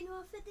what we're gonna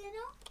have for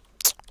dinner?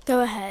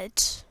 Go ahead.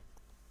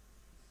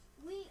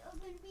 We are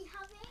going to be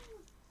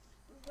having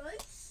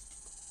roast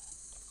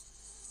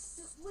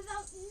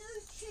without no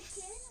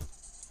chicken.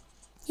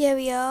 Yeah,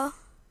 we are.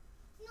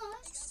 No.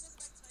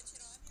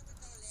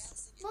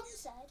 Mum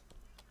said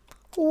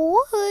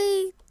What?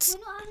 we're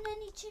not having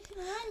any chicken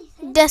or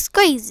anything. That's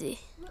crazy.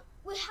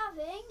 We're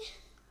having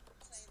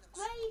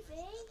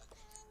gravy.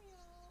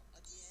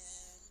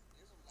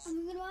 And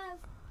we're going to have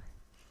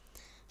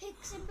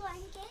pigs in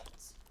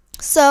blankets.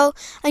 So,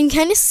 I'm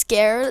kind of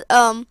scared.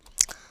 The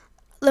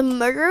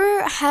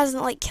murderer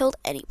hasn't, like, killed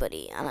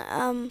anybody.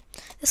 And,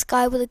 this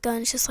guy with a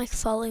gun is just, like,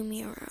 following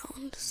me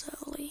around. So,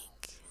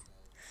 like...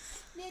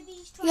 Maybe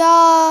he's trying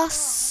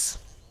Yes! to...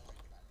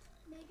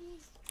 Maybe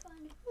he's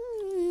trying to...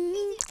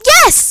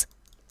 Yes!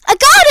 I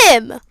got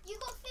him! You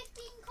got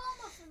 15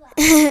 karma for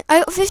that. I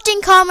got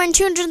 15 karma and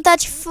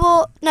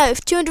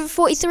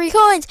 243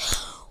 coins.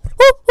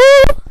 Woo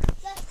woo!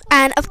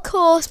 And of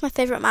course, my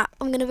favourite map.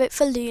 I'm gonna vote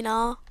for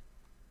Luna.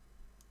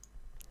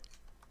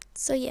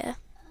 So yeah.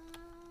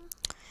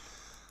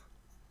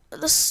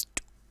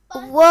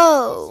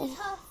 Whoa. This is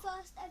her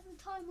first ever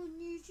time on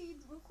YouTube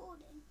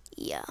recording.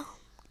 Yeah.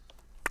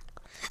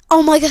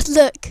 Oh my god!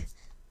 Look.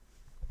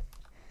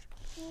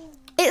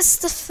 It's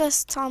the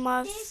first time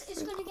I've. This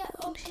is going to get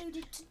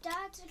uploaded to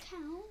Dad's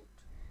account,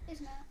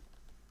 isn't it?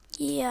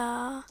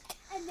 Yeah.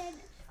 And then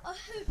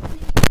hopefully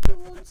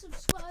everyone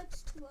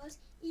subscribes to us.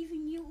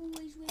 Even You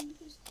Always Win,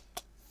 because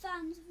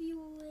fans of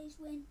You Always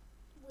Win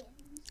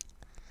wins.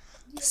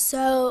 Yeah.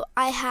 So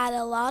I had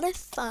a lot of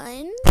fun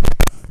And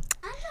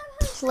I hope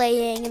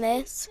playing that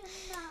this. you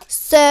can,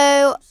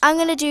 So I'm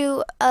gonna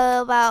do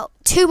about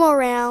 2 more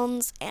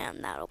rounds,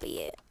 and that'll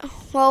be it.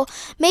 Well,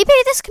 maybe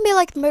this can be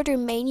like Murder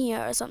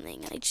Mania or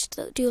something. I just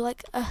do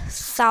like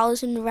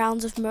 1,000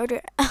 rounds of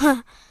murder,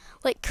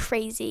 like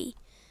crazy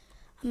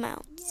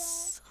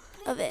amounts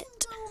of it.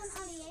 go on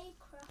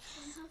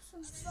AliEcraft and have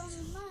some fun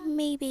with that.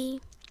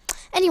 Maybe.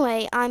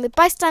 Anyway, I'm a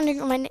bystander.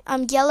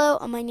 I'm yellow,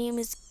 and my name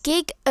is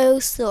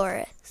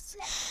Gigosaurus.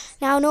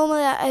 Now,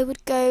 normally I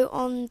would go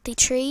on the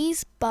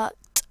trees, but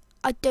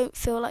I don't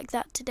feel like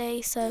that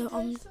today, so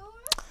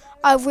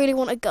I really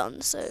want a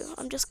gun, so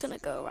I'm just gonna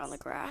go around the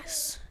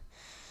grass.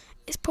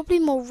 It's probably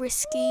more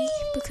risky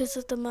because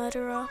of the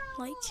murderer,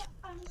 like...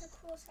 And the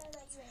crosshair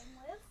that you're in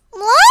with.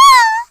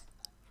 There's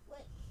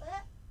Wait,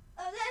 where?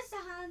 Oh, there's the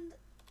hand.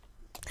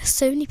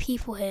 so many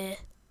people here.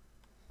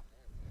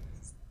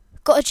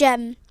 Got a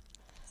gem.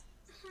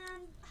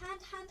 Hand.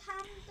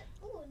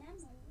 Oh, an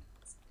emerald.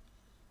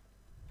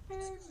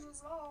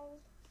 Emerald.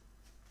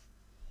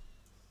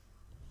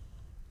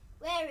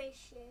 Where is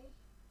she?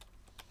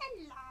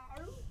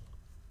 Hello.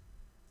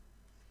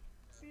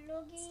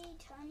 Vloggy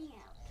turning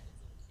out.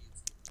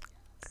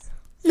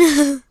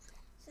 So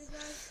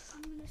guys,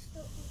 I'm gonna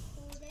stop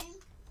recording.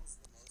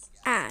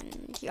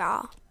 And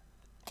yeah.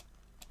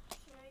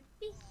 Should I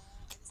be?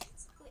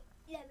 Wait,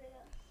 there we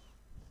go.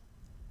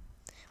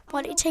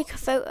 Why don't you take a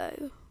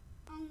photo?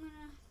 I'm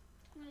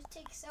gonna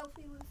take a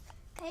selfie with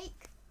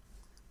cake.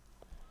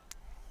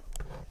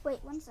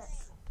 Wait, one sec.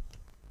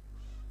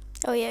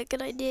 Oh yeah,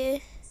 good idea.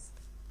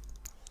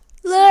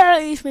 No,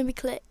 you just made me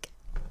click.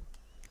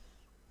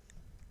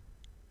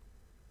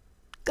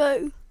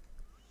 Go.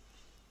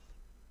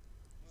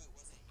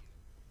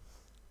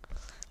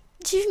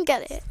 Did you even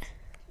get it?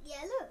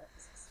 Yeah, look.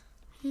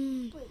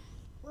 Wait,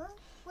 what?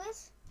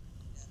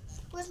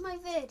 Where's my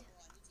vid?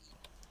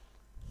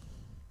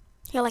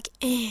 You're like,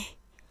 eh.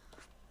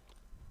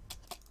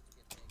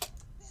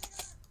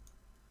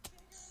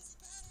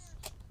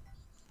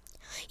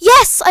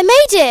 Yes, I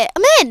made it.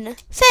 I'm in.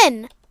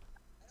 Finn.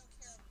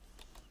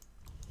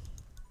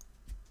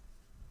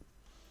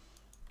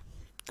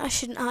 I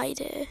shouldn't hide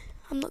it.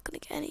 I'm not gonna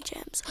get any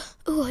gems.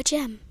 Ooh, a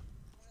gem.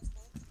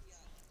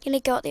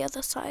 Gonna go out the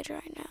other side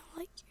right now,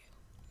 like.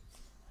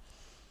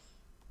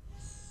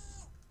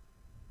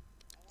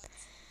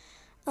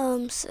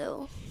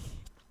 So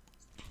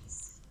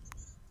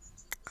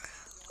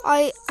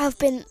I have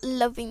been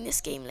loving this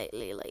game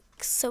lately,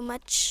 like so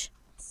much.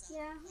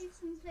 Yeah, we've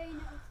been playing it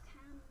off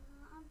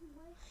camera, haven't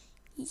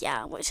we?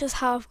 Yeah, which is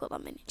how I've got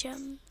that many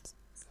gems.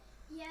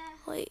 Yeah.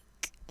 Like,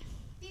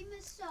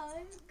 Even so,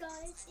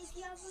 guys, if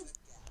you haven't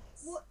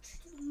watched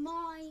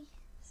my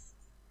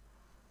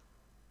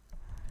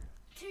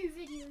 2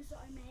 videos that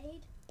I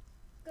made,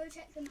 go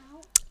check them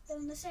out. They're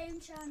on the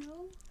same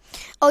channel.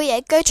 oh yeah,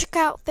 go check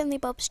out Finley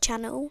Bob's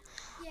channel,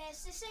 Yeah,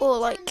 it's the same or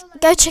like channel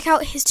that go check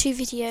out his 2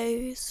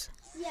 videos.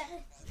 Yeah.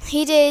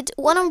 He did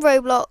one on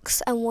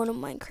Roblox and one on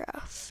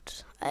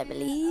Minecraft, I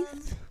believe.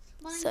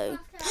 So,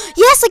 Minecraft,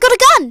 yes, I got a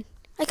gun.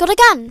 I got a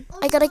gun.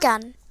 I got a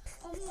gun.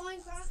 on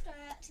Minecraft,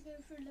 I had to go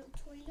for a little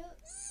toilet.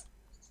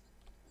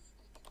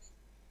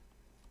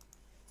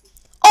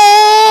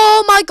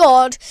 Oh my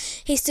god!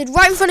 He stood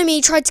right in front of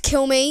me, tried to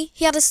kill me.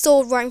 He had a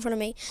sword right in front of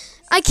me.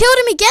 I killed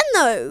him again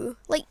though.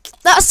 Like,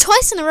 that's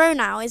twice in a row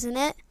now, isn't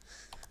it?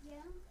 Yeah.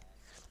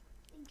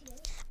 I think it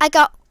is. I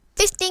got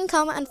 15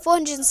 karma and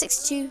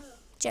 462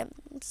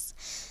 gems.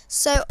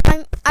 So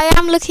I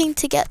am looking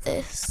to get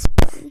this.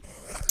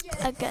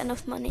 I get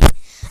enough money.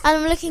 And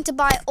I'm looking to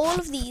buy all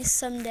of these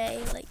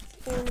someday, like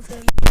all of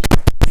them.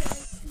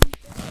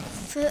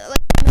 For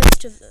like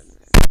most of them.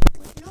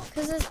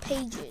 Because there's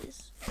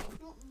pages.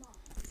 Not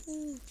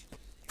mine.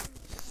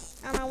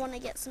 And I want to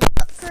get some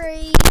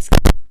upgrades.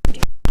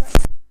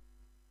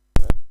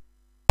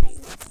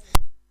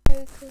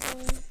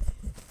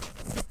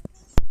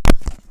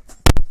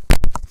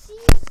 See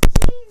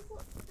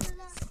what the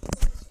last one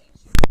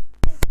is.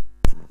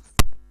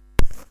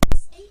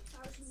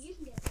 8,000, you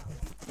can get that one.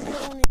 I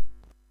don't want it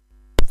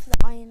for the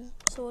iron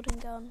sword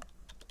and gun.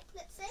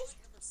 Let's see.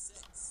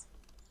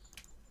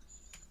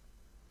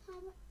 How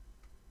much?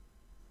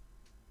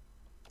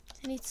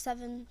 I need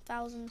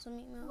 7,000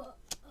 something more.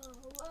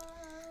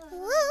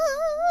 Whoa.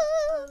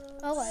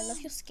 Oh, I love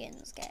your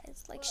skins,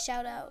 guys. Like,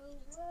 shout out.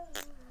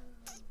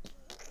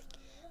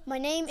 My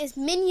name is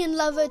Minion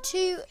Lover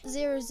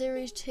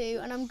 2002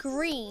 and I'm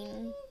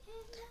green.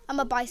 I'm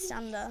a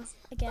bystander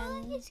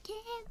again.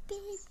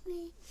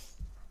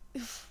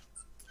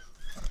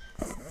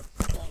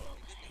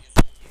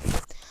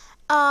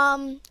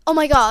 Oh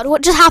my god,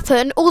 what just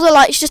happened? All the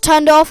lights just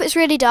turned off. It's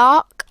really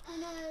dark. I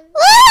know.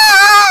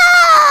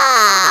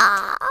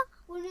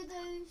 One of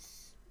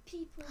those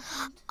people.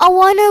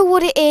 Oh, I know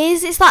what it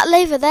is. It's that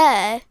lever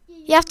there.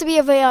 You have to be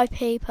a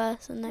VIP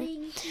person though.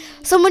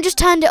 Someone just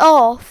turned it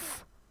off.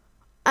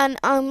 And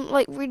I'm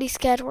like really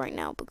scared right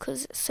now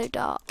because it's so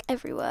dark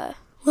everywhere.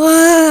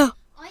 The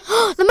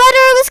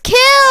murderer was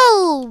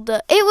killed!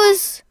 It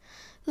was...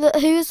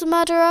 Who's the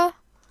murderer?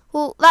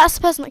 Well, that's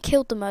the person that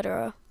killed the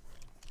murderer.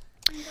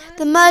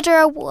 The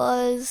murderer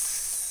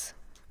was...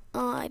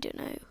 Oh, I don't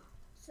know.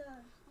 So,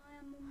 I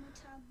am on my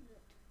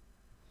tablet.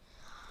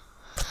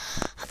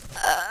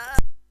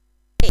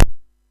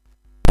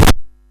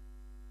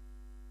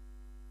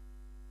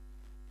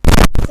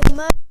 The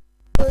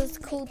murderer was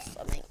called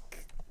something.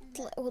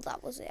 Well,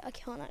 that was it. I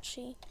can't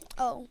actually...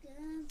 Oh.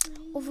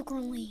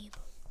 Overgrown leaf.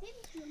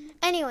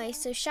 Anyway,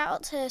 so shout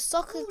out to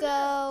Soccer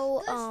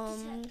Girl,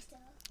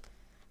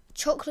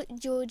 Chocolate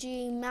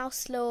Georgie,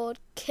 Mouse Lord,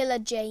 Killer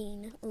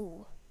Jane.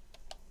 Ooh.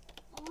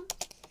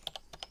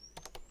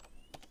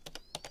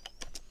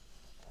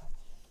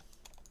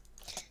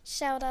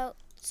 Shout out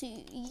to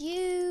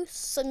you,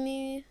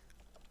 Samu,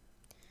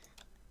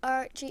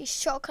 Archie,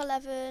 Shock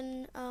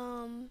 11,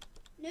 No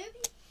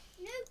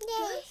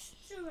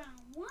ghosts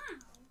around. Wow.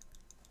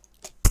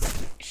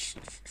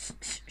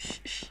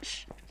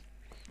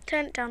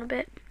 turn it down a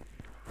bit.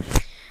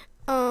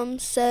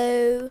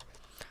 So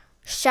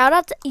shout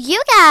out to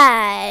you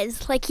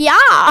guys. Like, yeah.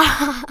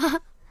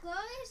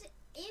 Guys,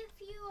 if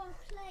you are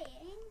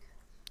playing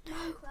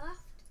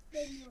Minecraft,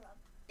 then you're a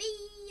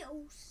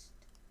beast.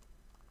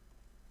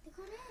 They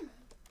can't hear me.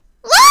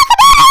 Look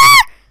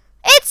at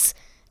it!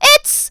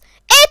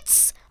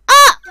 It's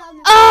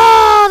Done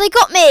oh, they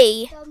got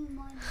me. done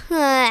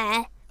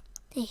mine.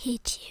 They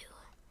hate you.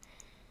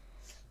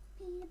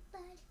 Peanut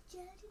butter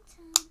jelly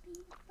time,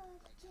 peanut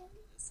butter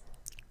jelly.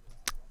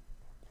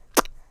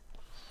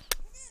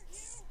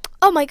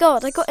 Oh my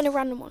god, I got in a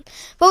random one.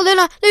 Oh,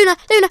 Luna, Luna,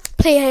 Luna,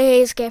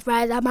 please give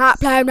me the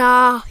map,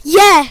 Luna.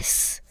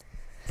 Yes!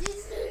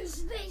 There's no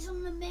space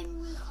on the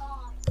memory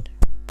card.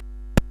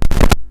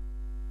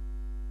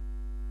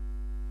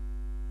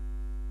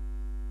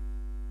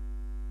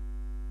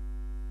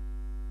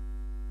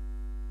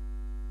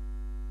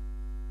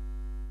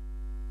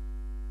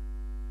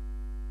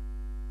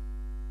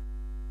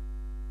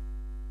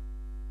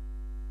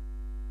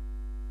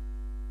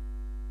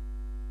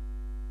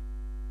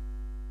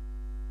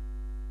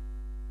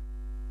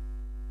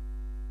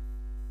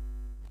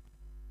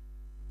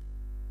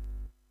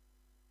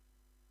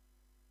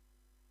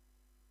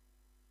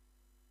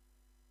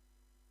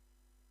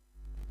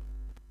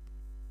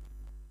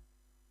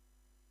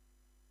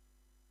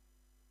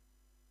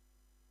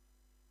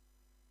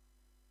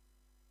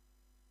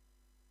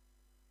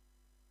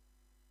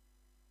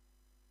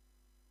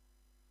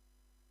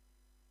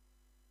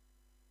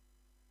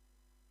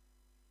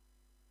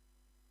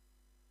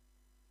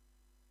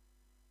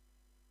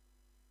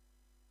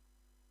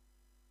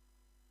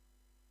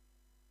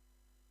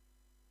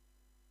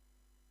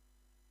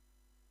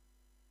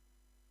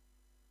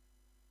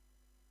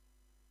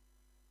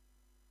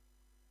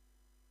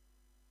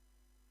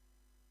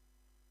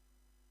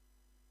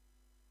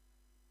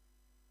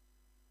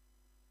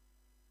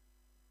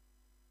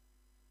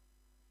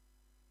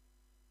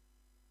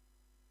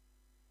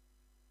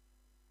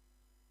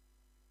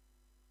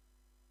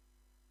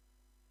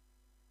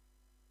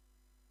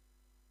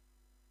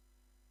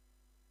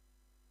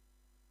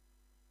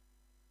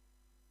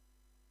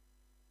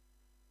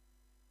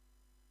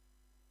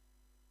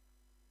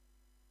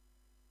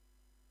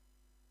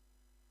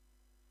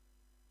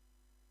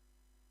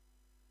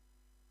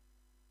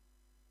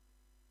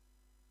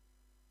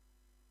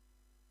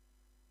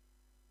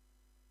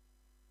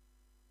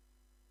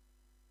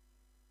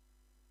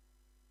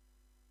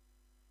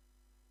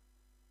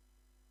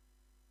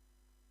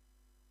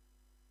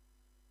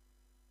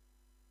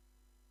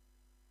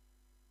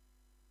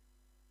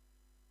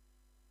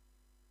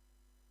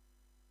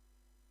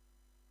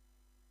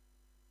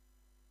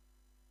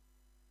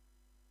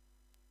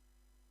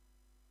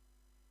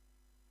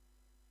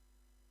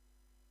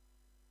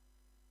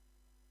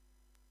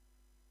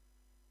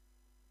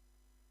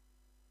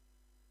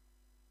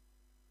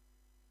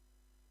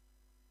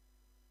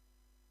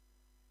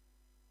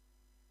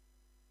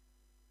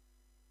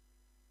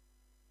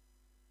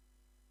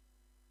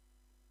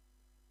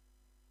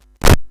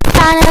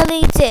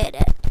 Finally did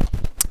it.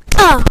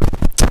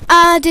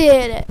 I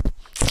did it.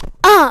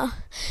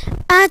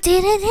 I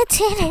did it,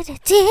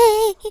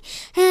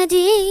 I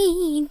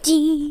did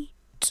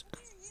it.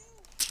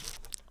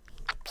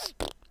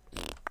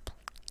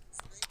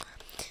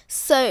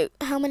 So,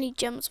 how many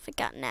gems have we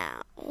got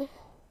now? Woo!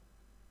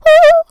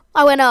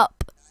 I went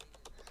up.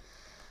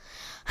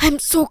 I'm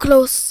so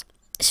close.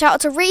 Shout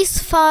out to Reese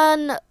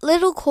Fun,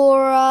 Little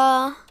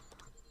Cora,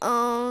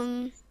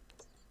 Blexy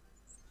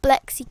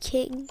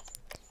King.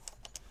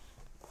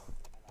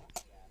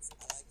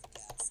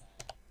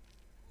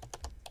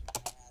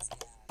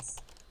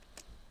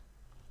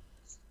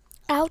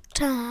 Out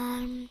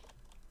time.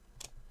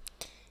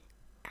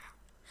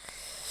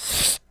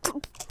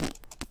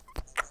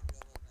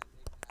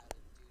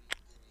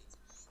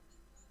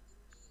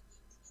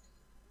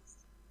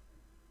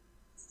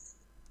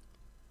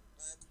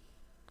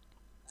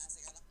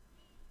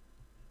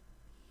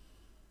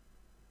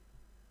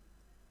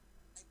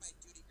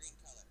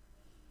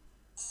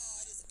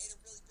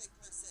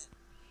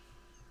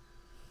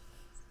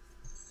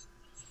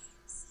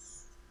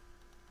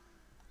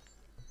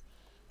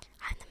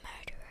 I'm the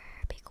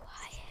murderer. Be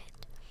quiet.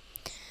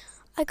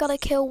 I gotta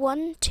kill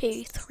 1,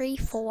 2, 3,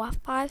 4,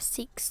 5,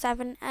 6,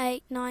 7,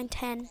 8, 9,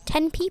 10.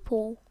 10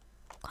 people.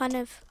 Kind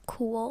of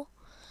cool.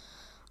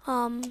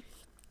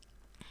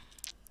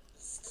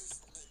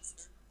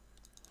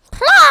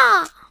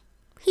 Plah!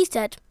 He's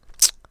dead.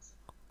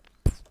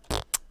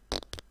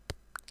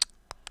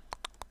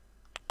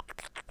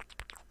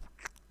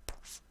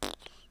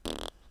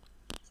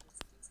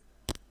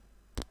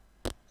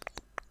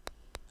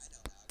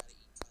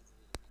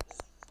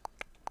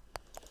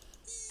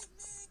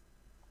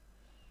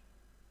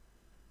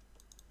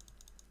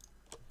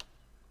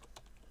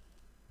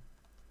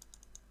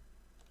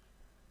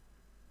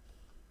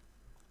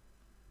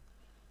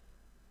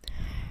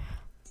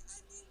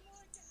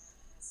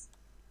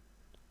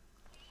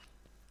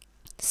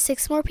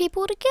 Six more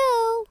people to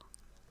go.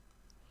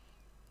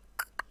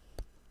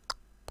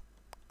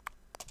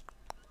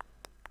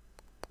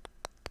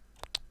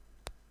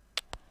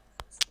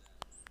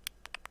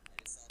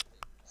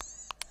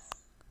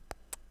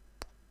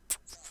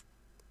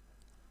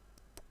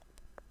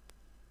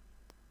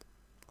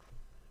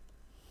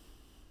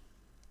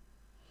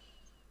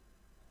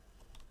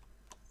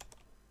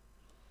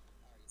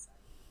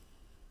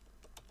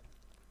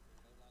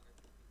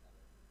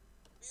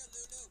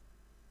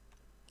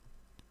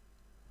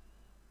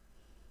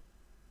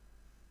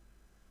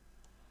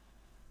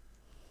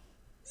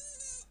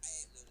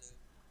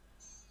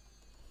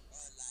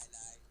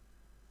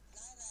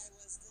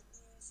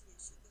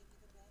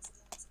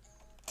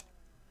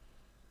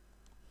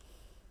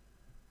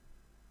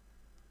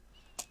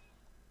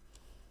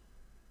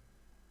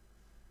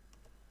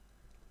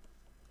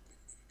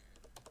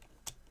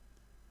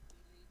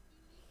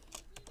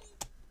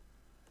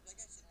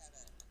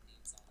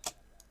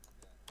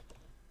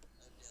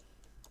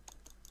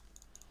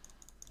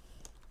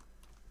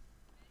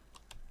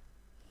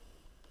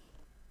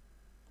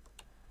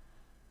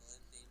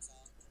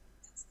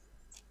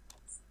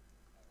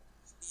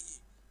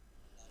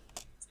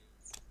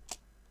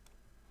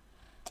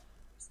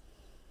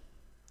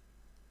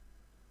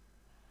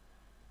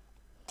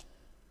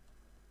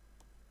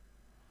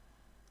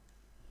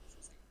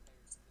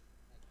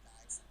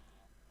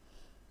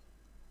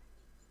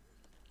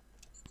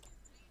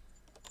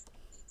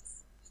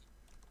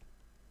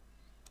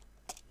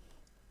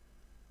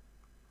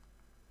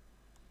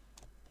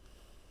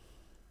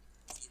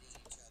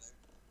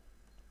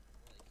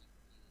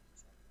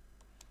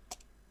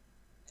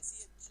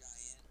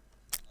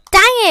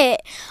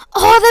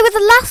 with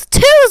the last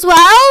two as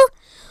well.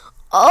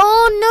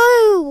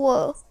 Oh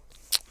no.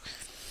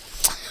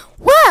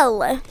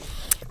 Well,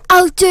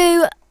 I'll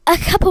do a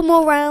couple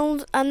more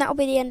rounds and that'll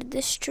be the end of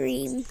the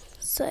stream.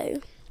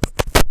 So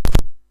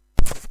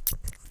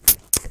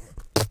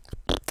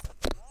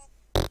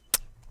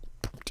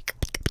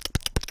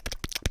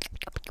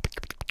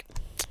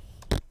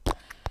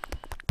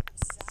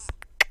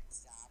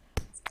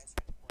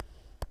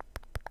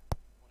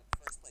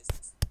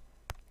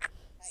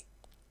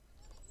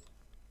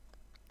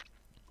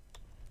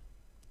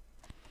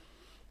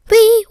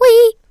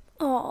wee.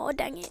 Oh,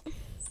 dang it. Wee.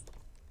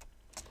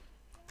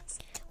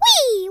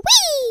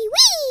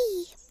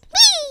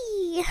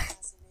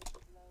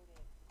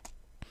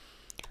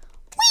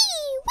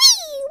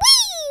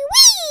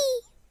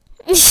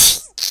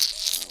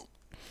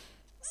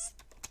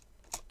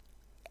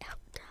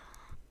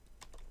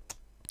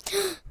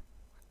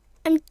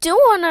 I'm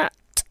doing it.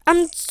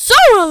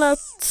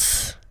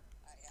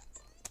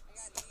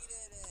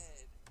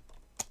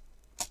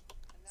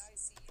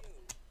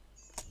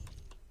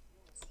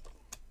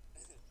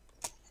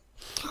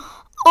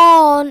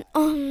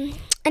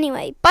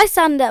 Anyway,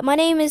 bystander, my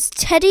name is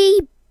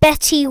Teddy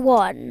Betty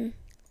 1.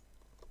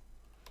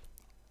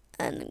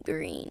 And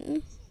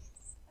green.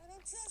 I don't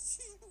trust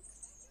you.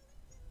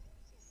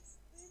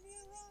 Leave me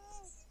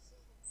alone.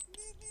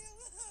 Leave me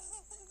alone.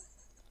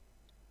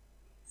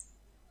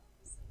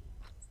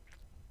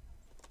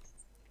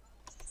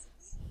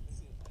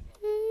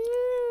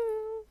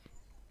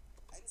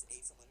 I just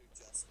ate someone who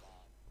just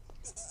spawned.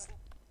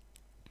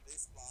 They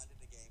spawned in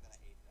the game and I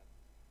ate them.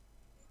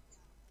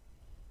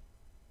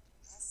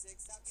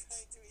 Six, stop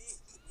trying to eat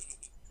me.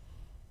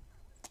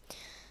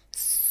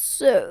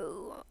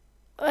 So,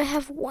 I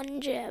have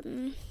 1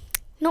 gem.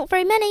 Not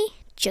very many,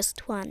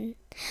 just 1.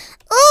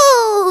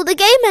 Oh, the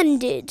game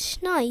ended.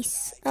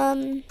 Nice.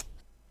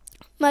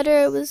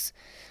 Murderer was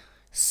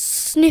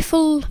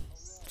Sniffle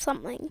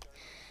something.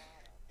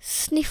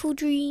 Sniffle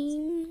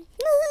Dream.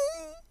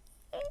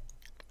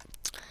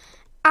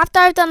 After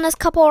I've done this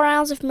couple of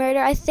rounds of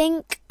murder, I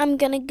think I'm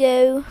gonna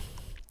go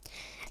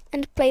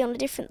and play on a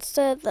different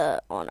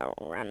server on a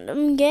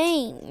random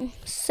game.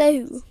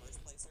 So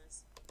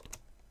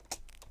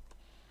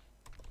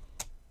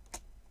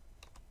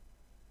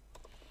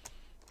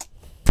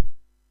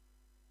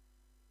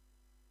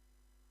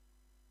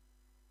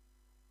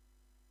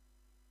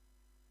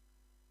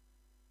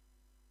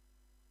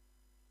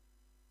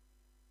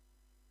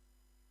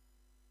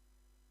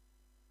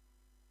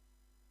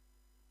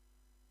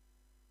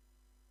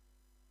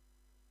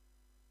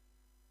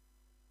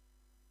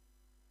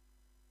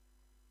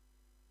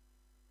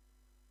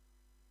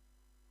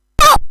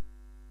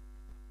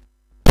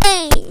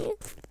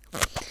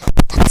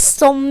that's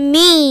so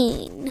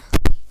mean.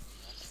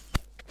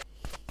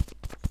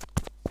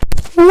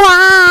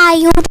 Why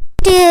you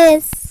do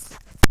this?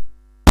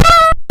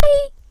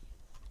 Why?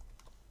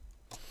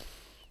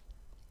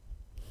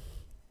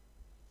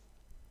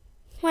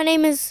 My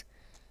name is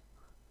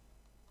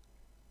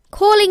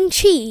Calling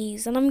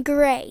Cheese, and I'm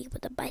grey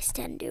with a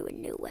bystander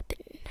and no weapon.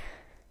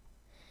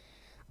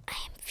 I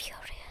am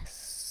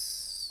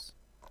furious.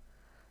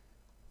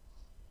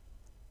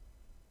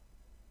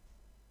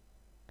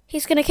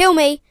 He's gonna kill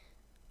me.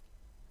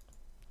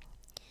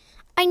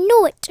 I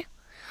knew it.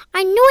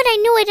 I knew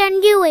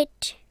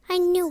it.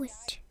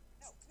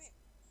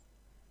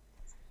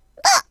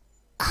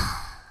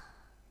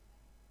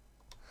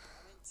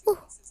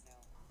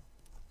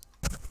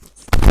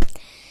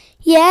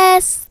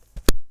 Yes.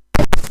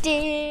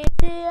 Did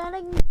it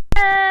again.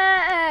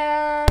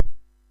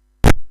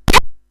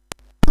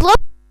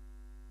 Look.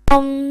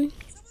 My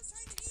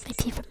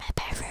favorite map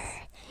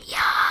ever.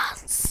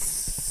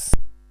 Yes.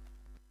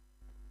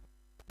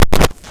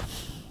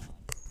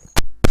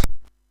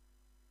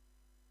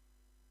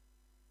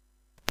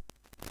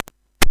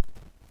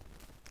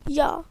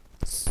 Yeah.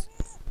 Hey,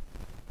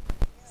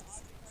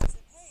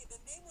 the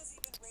name was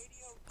even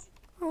Radio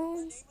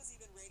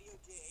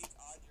JH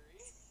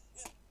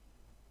Audrey.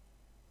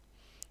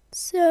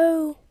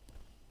 So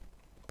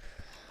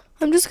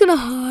I'm just gonna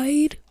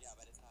hide. Yeah,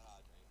 but it's not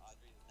Audrey.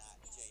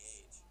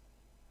 Audrey is not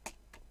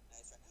JH.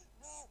 Nice try.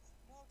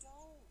 No,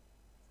 don't.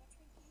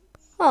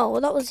 Oh,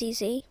 well, that was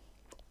easy.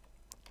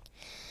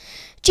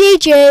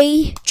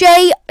 JJ.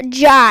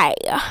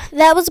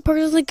 That was the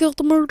person that killed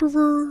the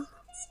murderer.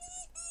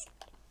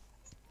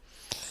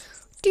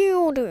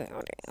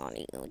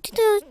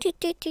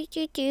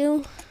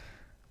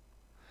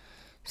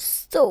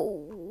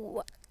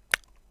 So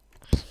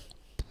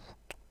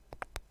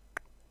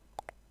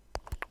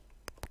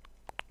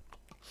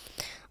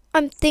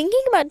I'm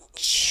thinking about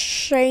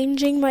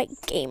changing my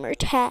gamer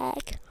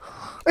tag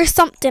or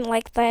something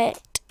like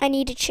that. I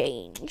need to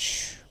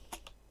change.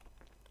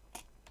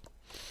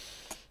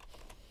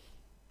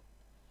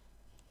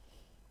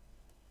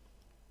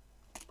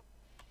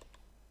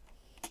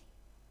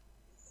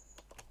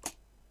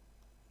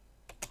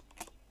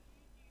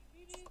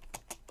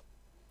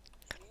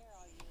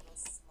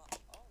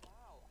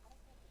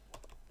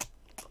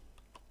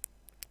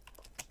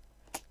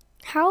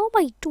 How am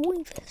I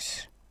doing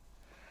this?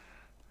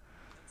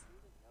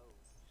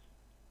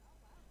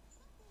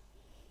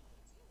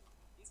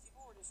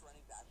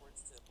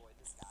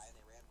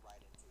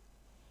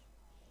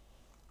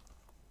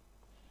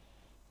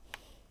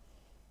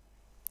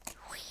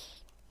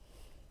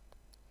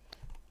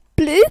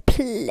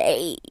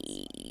 please.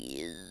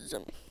 Here,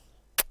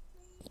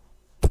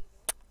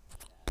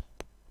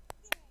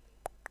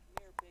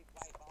 big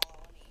white ball, I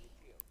want to eat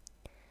you.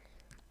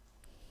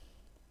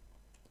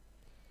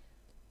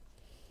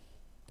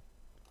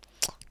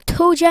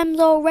 Two gems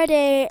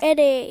already,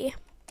 Eddie.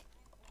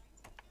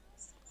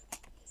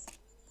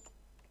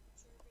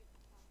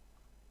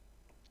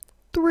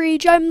 Three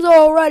gems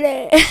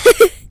already.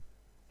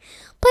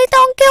 Please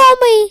don't kill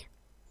me.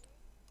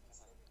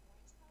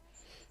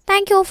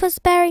 Thank you for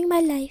sparing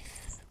my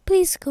life.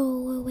 Please go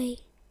away.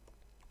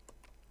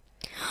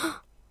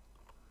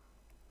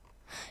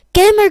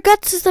 Gamer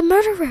Guts is the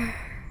murderer.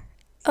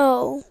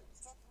 Oh.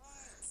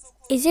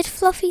 Is it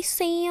Fluffy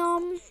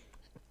Sam?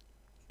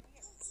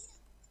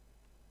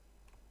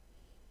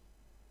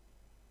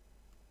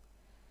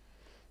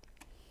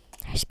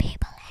 There's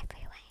people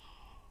everywhere.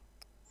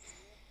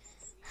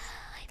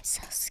 Oh, I'm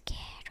so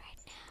scared right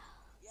now.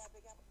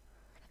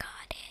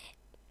 Got it.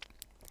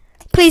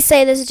 Please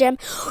say there's a gem.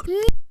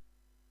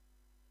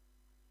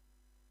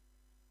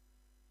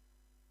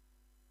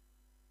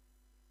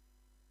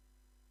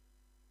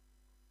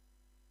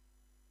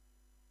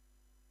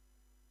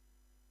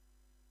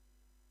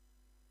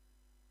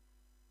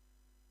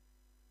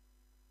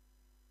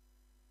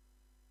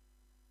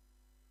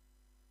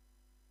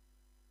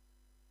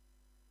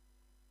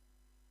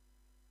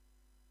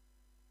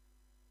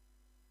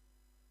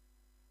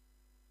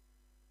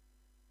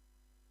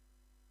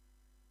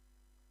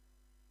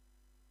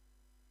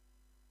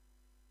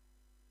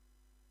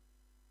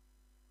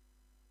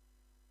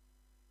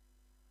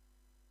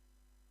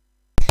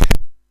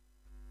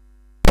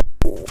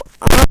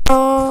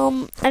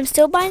 I'm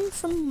still buying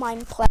from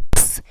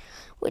Mineplex,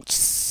 which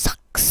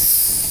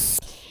sucks.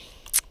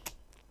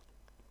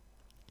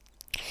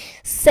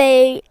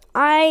 So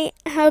I'll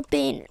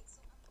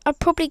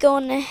probably go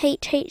on a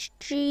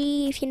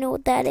HHG if you know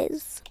what that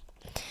is.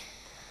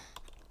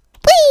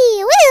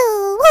 Wee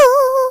woo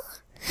woo.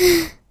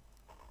 Okay.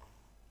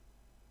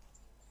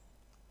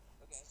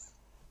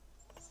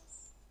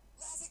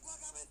 Classic, look,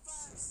 I'm in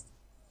first.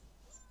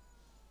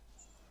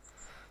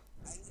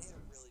 I just ate a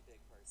really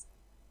big person.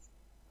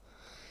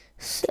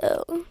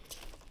 So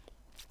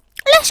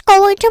let's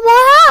go into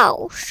my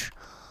house.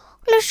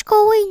 Let's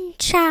go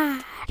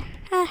inside.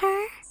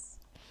 Uh-huh.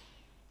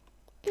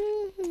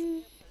 Mm-hmm.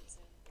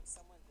 If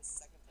someone this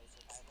second place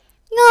would have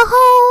A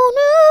whole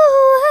new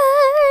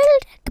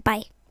world.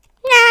 Goodbye.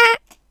 Nah.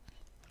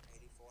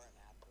 84 and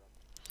after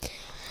him.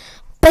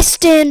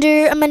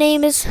 Bystander, and my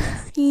name is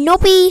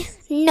Nobby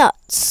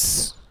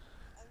Nuts. No.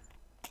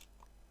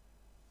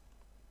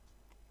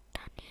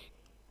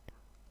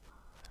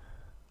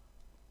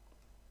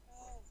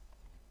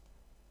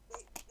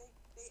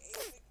 They ate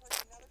a big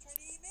person, now they're trying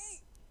to eat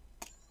me.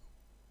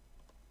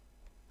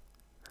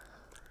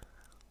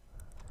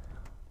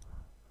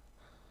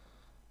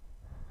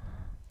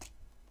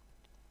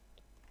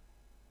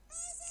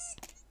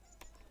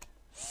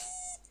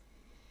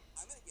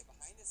 I'm gonna get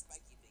behind this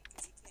spiky thing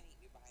because he can't eat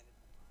me behind it.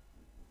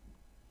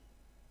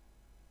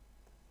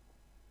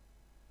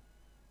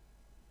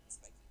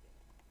 Spiky thing.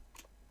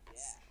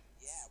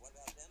 Yeah, what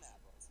about them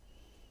apples?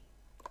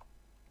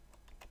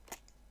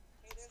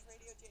 Hey, there's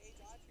Radio J.H.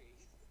 Autry.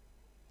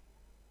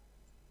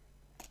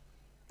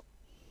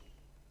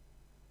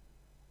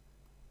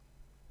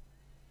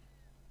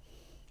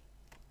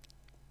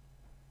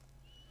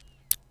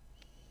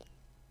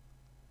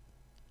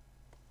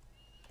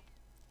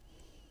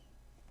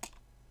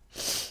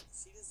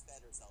 She just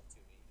fed herself to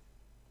me.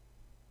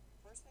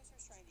 First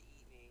placer's trying to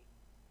eat me.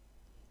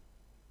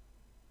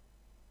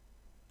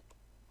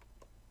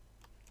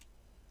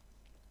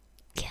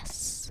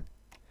 Yes.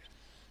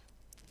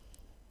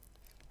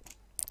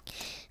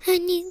 I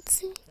need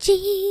some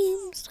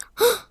gems.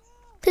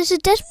 There's a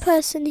dead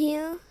person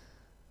here.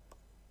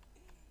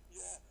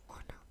 Yeah.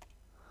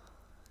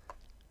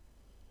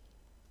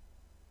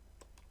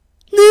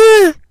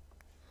 No.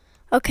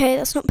 Okay,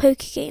 that's not Poke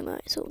Gamer.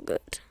 It's all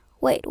good.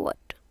 Wait, what?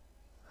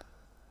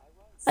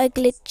 A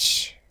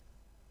glitch.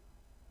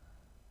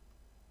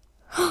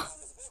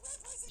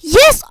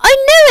 Yes, I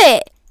knew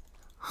it.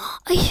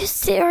 Are you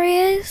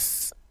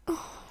serious?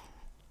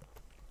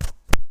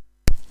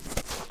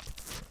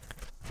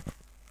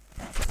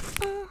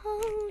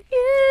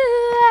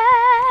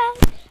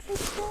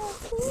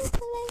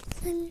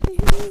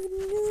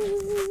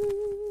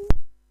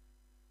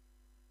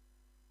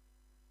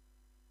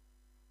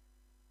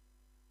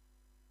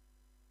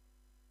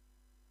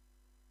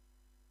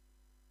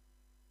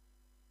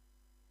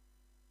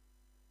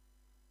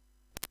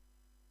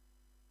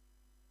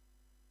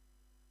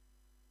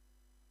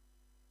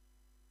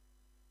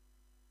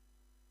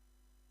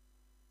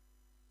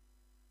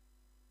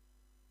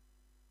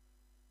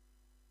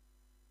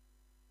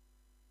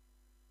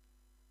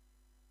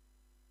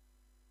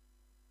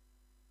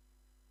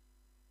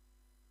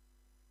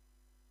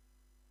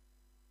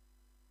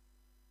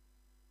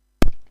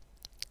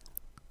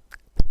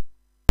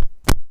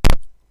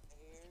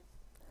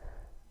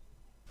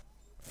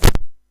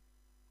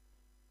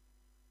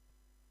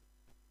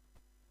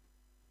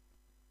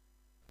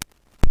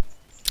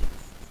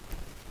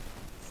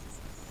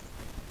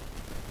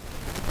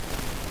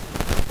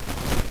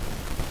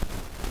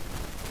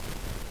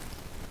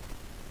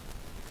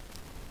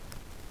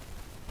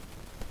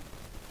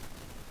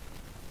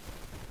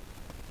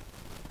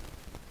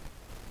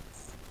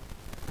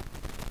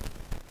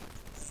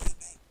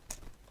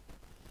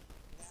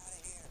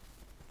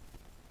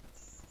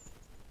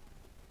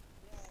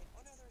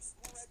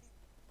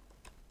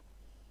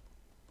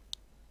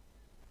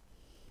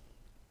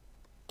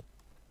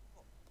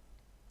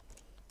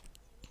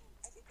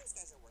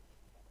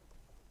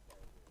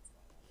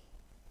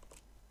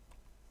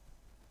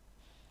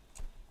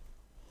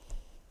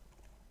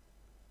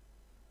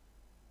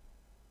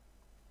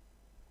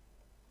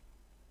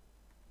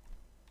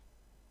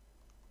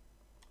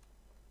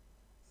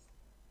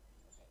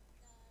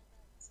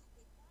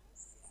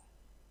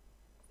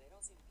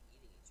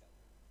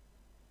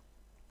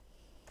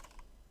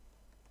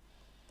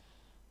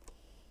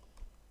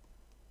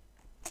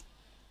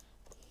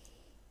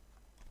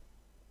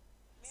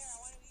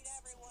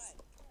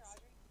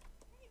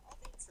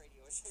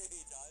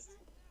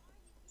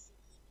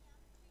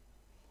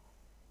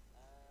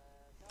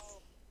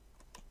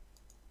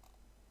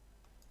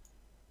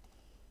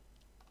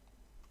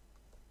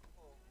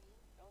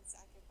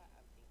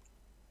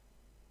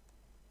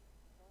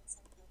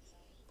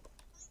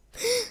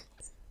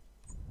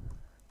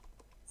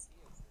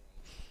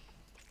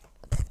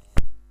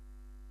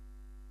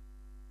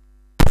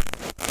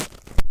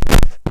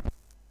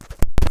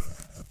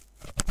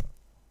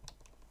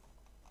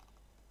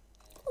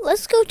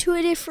 Let's go to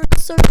a different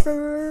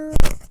server.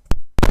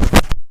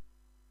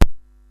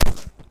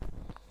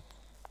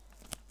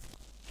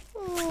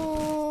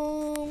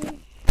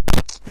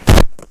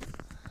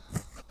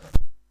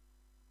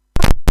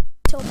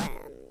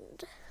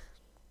 Band.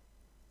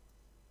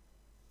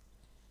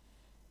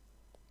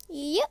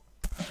 Yep.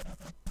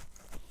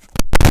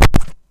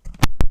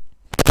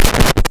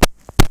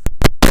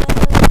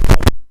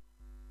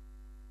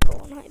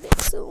 On high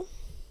pixel.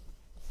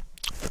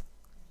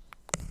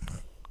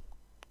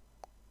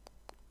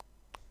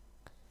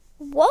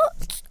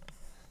 What?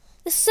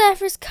 The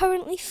server is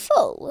currently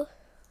full.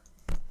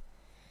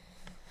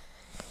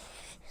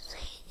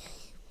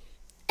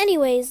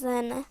 Anyways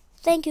then,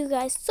 thank you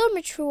guys so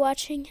much for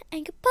watching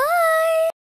and goodbye.